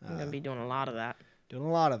 I'm gonna be doing a lot of that. Doing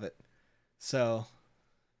a lot of it. So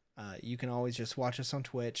you can always just watch us on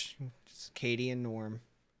Twitch. Just Katie and Norm.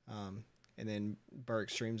 And then Burke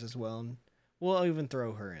streams as well. And we'll even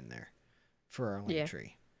throw her in there for our link Yeah.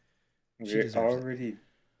 tree. She we deserves it. already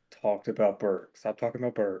talked about Burke. Stop talking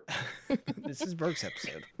about Burke. This is Burke's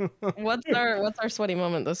episode. What's our sweaty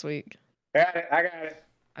moment this week? I got it.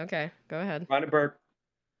 Okay, go ahead. Find a Burke.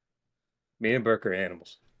 Me and Burke are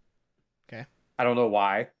animals. Okay. I don't know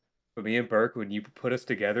why, but me and Burke, when you put us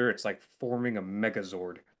together, it's like forming a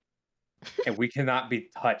Megazord. And we cannot be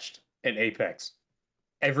touched in Apex.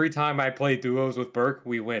 Every time I play duos with Burke,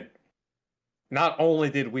 we win. Not only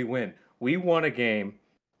did we win, we won a game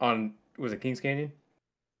on, was it Kings Canyon?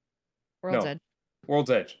 World's No. Edge.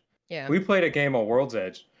 World's Edge. Yeah. We played a game on World's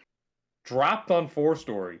Edge, dropped on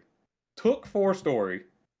 4-story, took 4-story,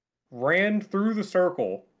 ran through the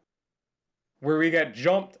circle where we got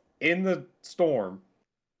jumped in the storm,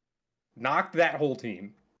 knocked that whole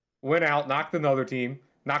team, went out, knocked another team,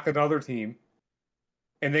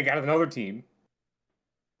 and then got another team.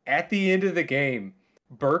 At the end of the game,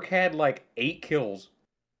 Burke had like 8 kills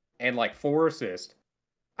and like 4 assists.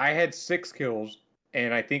 I had 6 kills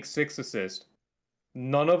and I think 6 assists.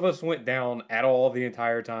 None of us went down at all the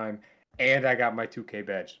entire time, and I got my 2K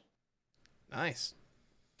badge. Nice.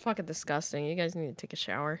 Fucking disgusting. You guys need to take a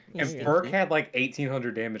shower. You And stinky. Burke had like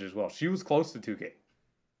 1,800 damage as well. She was close to 2K.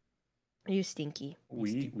 You stinky.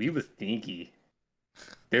 We was stinky.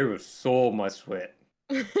 There was so much sweat.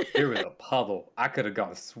 There was a puddle. I could have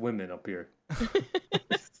gone swimming up here.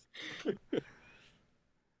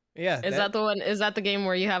 Yeah. Is that the one? Is that the game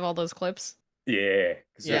where you have all those clips? Yeah.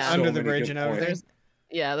 'Cause Yeah. there's so Under the many bridge good and everything? points.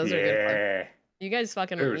 Yeah, those are good. Ones. Yeah. You guys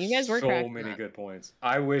fucking. There You guys were so cracking many that. good points.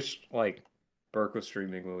 I wish like Burke was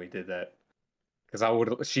streaming when we did that, because I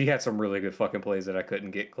would. She had some really good fucking plays that I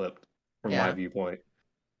couldn't get clipped from my Yeah. viewpoint.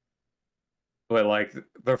 But like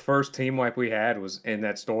the first team wipe we had was in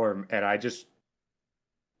that storm, and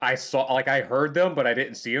I saw, like, I heard them, but I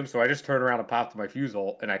didn't see them, so I just turned around and popped my fuse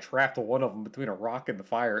ult, and I trapped one of them between a rock and the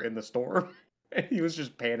fire in the storm, and he was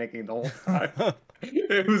just panicking the whole time.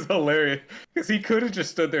 It was hilarious because he could have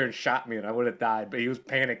just stood there and shot me, and I would have died, but he was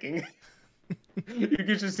panicking. You could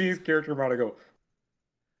just see his character about to go.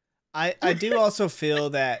 I do also feel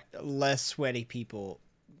that less sweaty people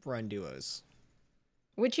run duos.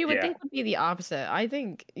 Which you would Yeah. think would be the opposite. I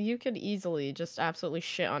think you could easily just absolutely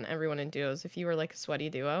shit on everyone in duos if you were like a sweaty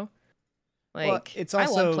duo. Like, Well, it's I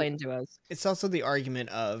also- love playing duos. It's also the argument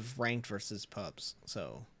of ranked versus pubs.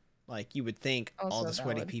 So, like, you would think all Also the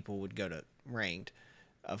sweaty valid. people would go to ranked,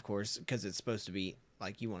 of course, because it's supposed to be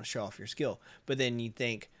like you want to show off your skill. But then you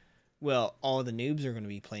think, well, all the noobs are going to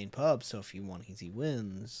be playing pubs, so if you want easy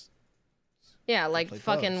wins, Yeah, like play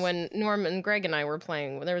fucking pubs. when Norm and Greg and I were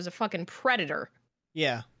playing, there was a fucking predator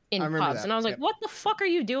yeah, in I remember pubs, that, and I was like, yep. "What the fuck are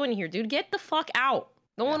you doing here, dude? Get the fuck out!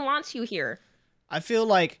 No Yeah. one wants you here." I feel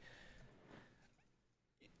like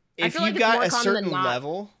I if feel you like it's got more a common than certain not.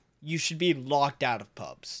 level, you should be locked out of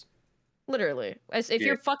pubs. Literally, as if Yeah.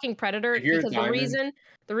 you're fucking predator, If you're a because diamond,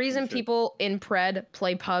 the reason should. people in pred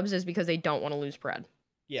play pubs is because they don't want to lose pred.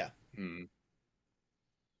 Yeah. Hmm.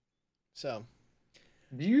 So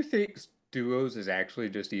Do you think duos is actually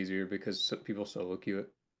just easier because people solo queue it?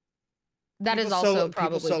 That is people also solo,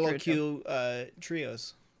 probably people solo true, too. queue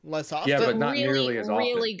trios less often. Yeah, But but not really, nearly as often.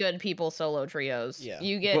 really good people solo trios. Yeah.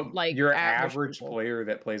 You get But like your average, average people. player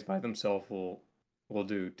that plays by themselves will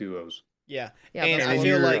do duos. Yeah. Yeah, And that's I And cool.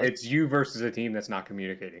 feel then like- it's you versus a team that's not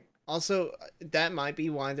communicating. Also, that might be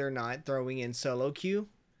why they're not throwing in solo queue,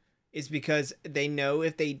 is because they know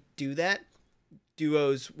if they do that,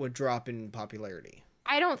 duos would drop in popularity.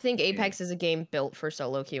 I don't think Apex is a game built for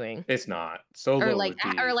solo queuing. It's not solo. Or like, would be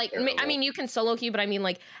I terrible. mean, you can solo queue, but I mean,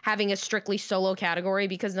 like having a strictly solo category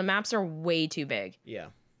because the maps are way too big. Yeah.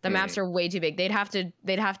 The maps are way too big. They'd have to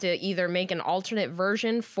either make an alternate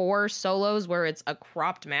version for solos where it's a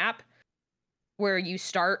cropped map, where you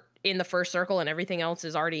start in the first circle and everything else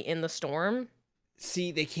is already in the storm.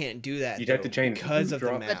 See, they can't do that. You'd have to though, change because of the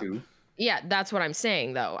drop map. to. Yeah, that's what I'm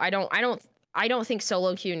saying though. I don't think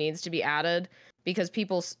solo queue needs to be added because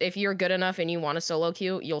people, if you're good enough and you want to solo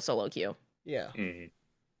queue, you'll solo queue. Yeah. Mhm.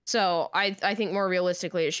 So I think more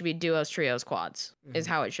realistically, it should be duos, trios, quads is Mhm.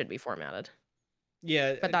 how it should be formatted.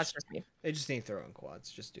 Yeah. But that's just me. they just need to throw in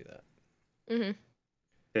quads. Just do that. hmm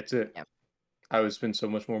That's it. Yep. I would spend so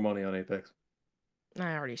much more money on Apex.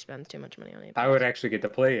 I already spend too much money on Apex. I would actually get to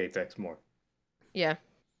play Apex more. Yeah,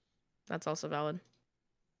 that's also valid.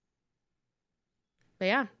 But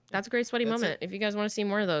yeah, that's a great sweaty That's it. moment. If you guys want to see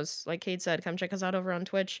more of those, like Kate said, come check us out over on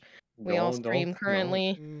Twitch. We all Don't- stream no.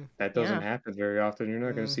 currently. That doesn't Yeah. happen very often. You're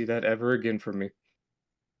not going Mm. to see that ever again from me.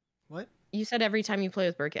 What? You said every time you play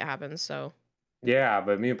with Burke, it happens. So Yeah,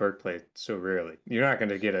 but me and Burke play so rarely. You're not going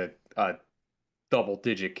to get a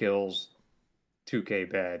double-digit kills 2K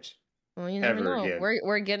badge. well, you never Ever know. again.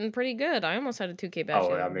 We're getting pretty good. I almost had a 2K badge. Oh,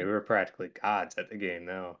 the other I mean, night. we're practically gods at the game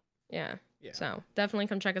now. Yeah. Yeah. So definitely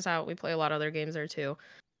come check us out. We play a lot of other games there too.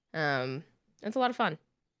 It's a lot of fun.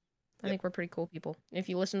 I Yep. think we're pretty cool people. If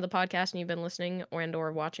you listen to the podcast and you've been listening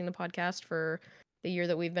or watching the podcast for the year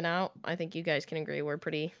that we've been out, I think you guys can agree we're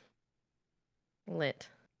pretty lit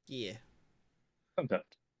Yeah. Sometimes.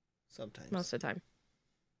 Sometimes. most of the time.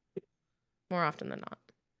 More often than not.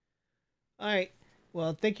 All right.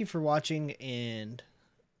 Well, thank you for watching, and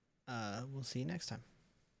we'll see you next time.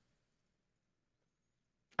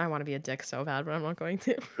 I want to be a dick so bad, but I'm not going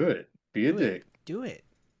to. Good. Be a Do dick. it. Do it.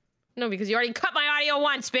 No, because you already cut my audio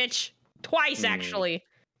once, bitch. Twice, actually.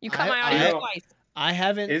 You cut my I- audio I- twice. I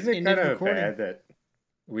haven't Isn't it ended kind of recording. bad that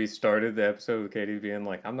we started the episode with Katie being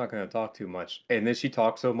like, I'm not going to talk too much. And then she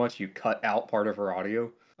talked so much, you cut out part of her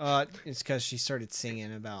audio? It's because she started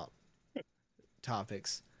singing about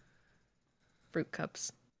topics. Fruit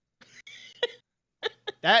cups.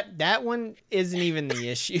 That one isn't even the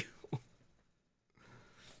issue.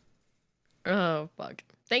 Oh, fuck.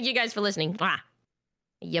 Thank you guys for listening. Mwah.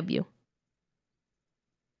 Yub you.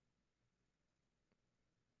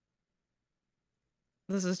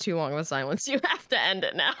 This is too long of a silence. You have to end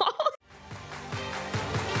it now.